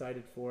really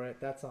excited for it.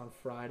 That's on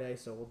Friday,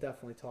 so we'll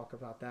definitely talk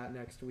about that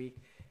next week.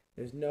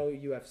 There's no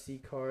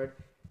UFC card.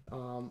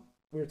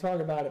 We were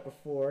talking about it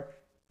before.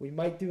 We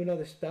might do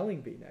another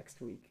spelling bee next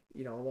week,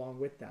 along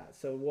with that.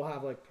 So we'll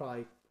have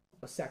probably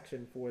a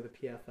section for the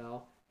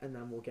PFL, and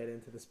then we'll get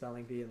into the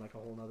spelling bee and a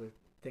whole nother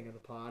thing of the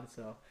pod.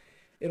 So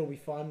it'll be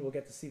fun. We'll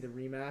get to see the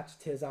rematch.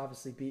 Tiz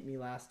obviously beat me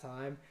last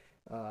time.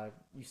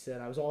 You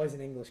said I was always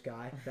an English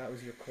guy. That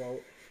was your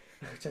quote,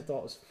 which I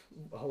thought was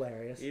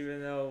hilarious.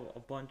 Even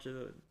though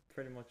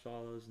pretty much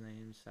all those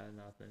names had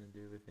nothing to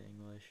do with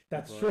English.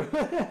 That's true.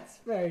 That's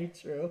very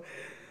true.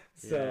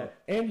 So,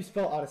 and you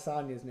spelled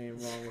Adesanya's name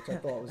wrong, which I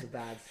thought was a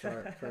bad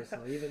start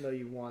personally. Even though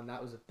you won,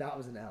 that was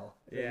an L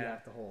that you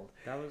have to hold.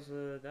 That was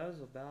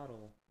a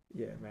battle.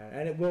 Yeah, man,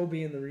 and it will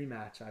be in the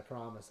rematch. I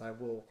promise. I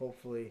will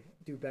hopefully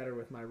do better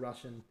with my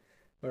Russian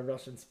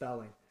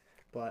spelling,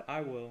 but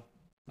I will.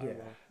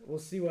 We'll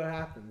see what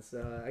happens.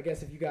 I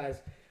guess if you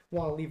guys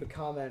want to leave a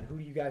comment, who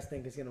do you guys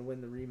think is going to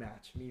win the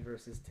rematch, me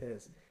versus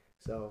Tiz?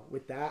 So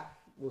with that,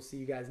 we'll see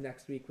you guys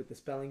next week with the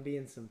spelling bee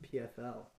and some PFL.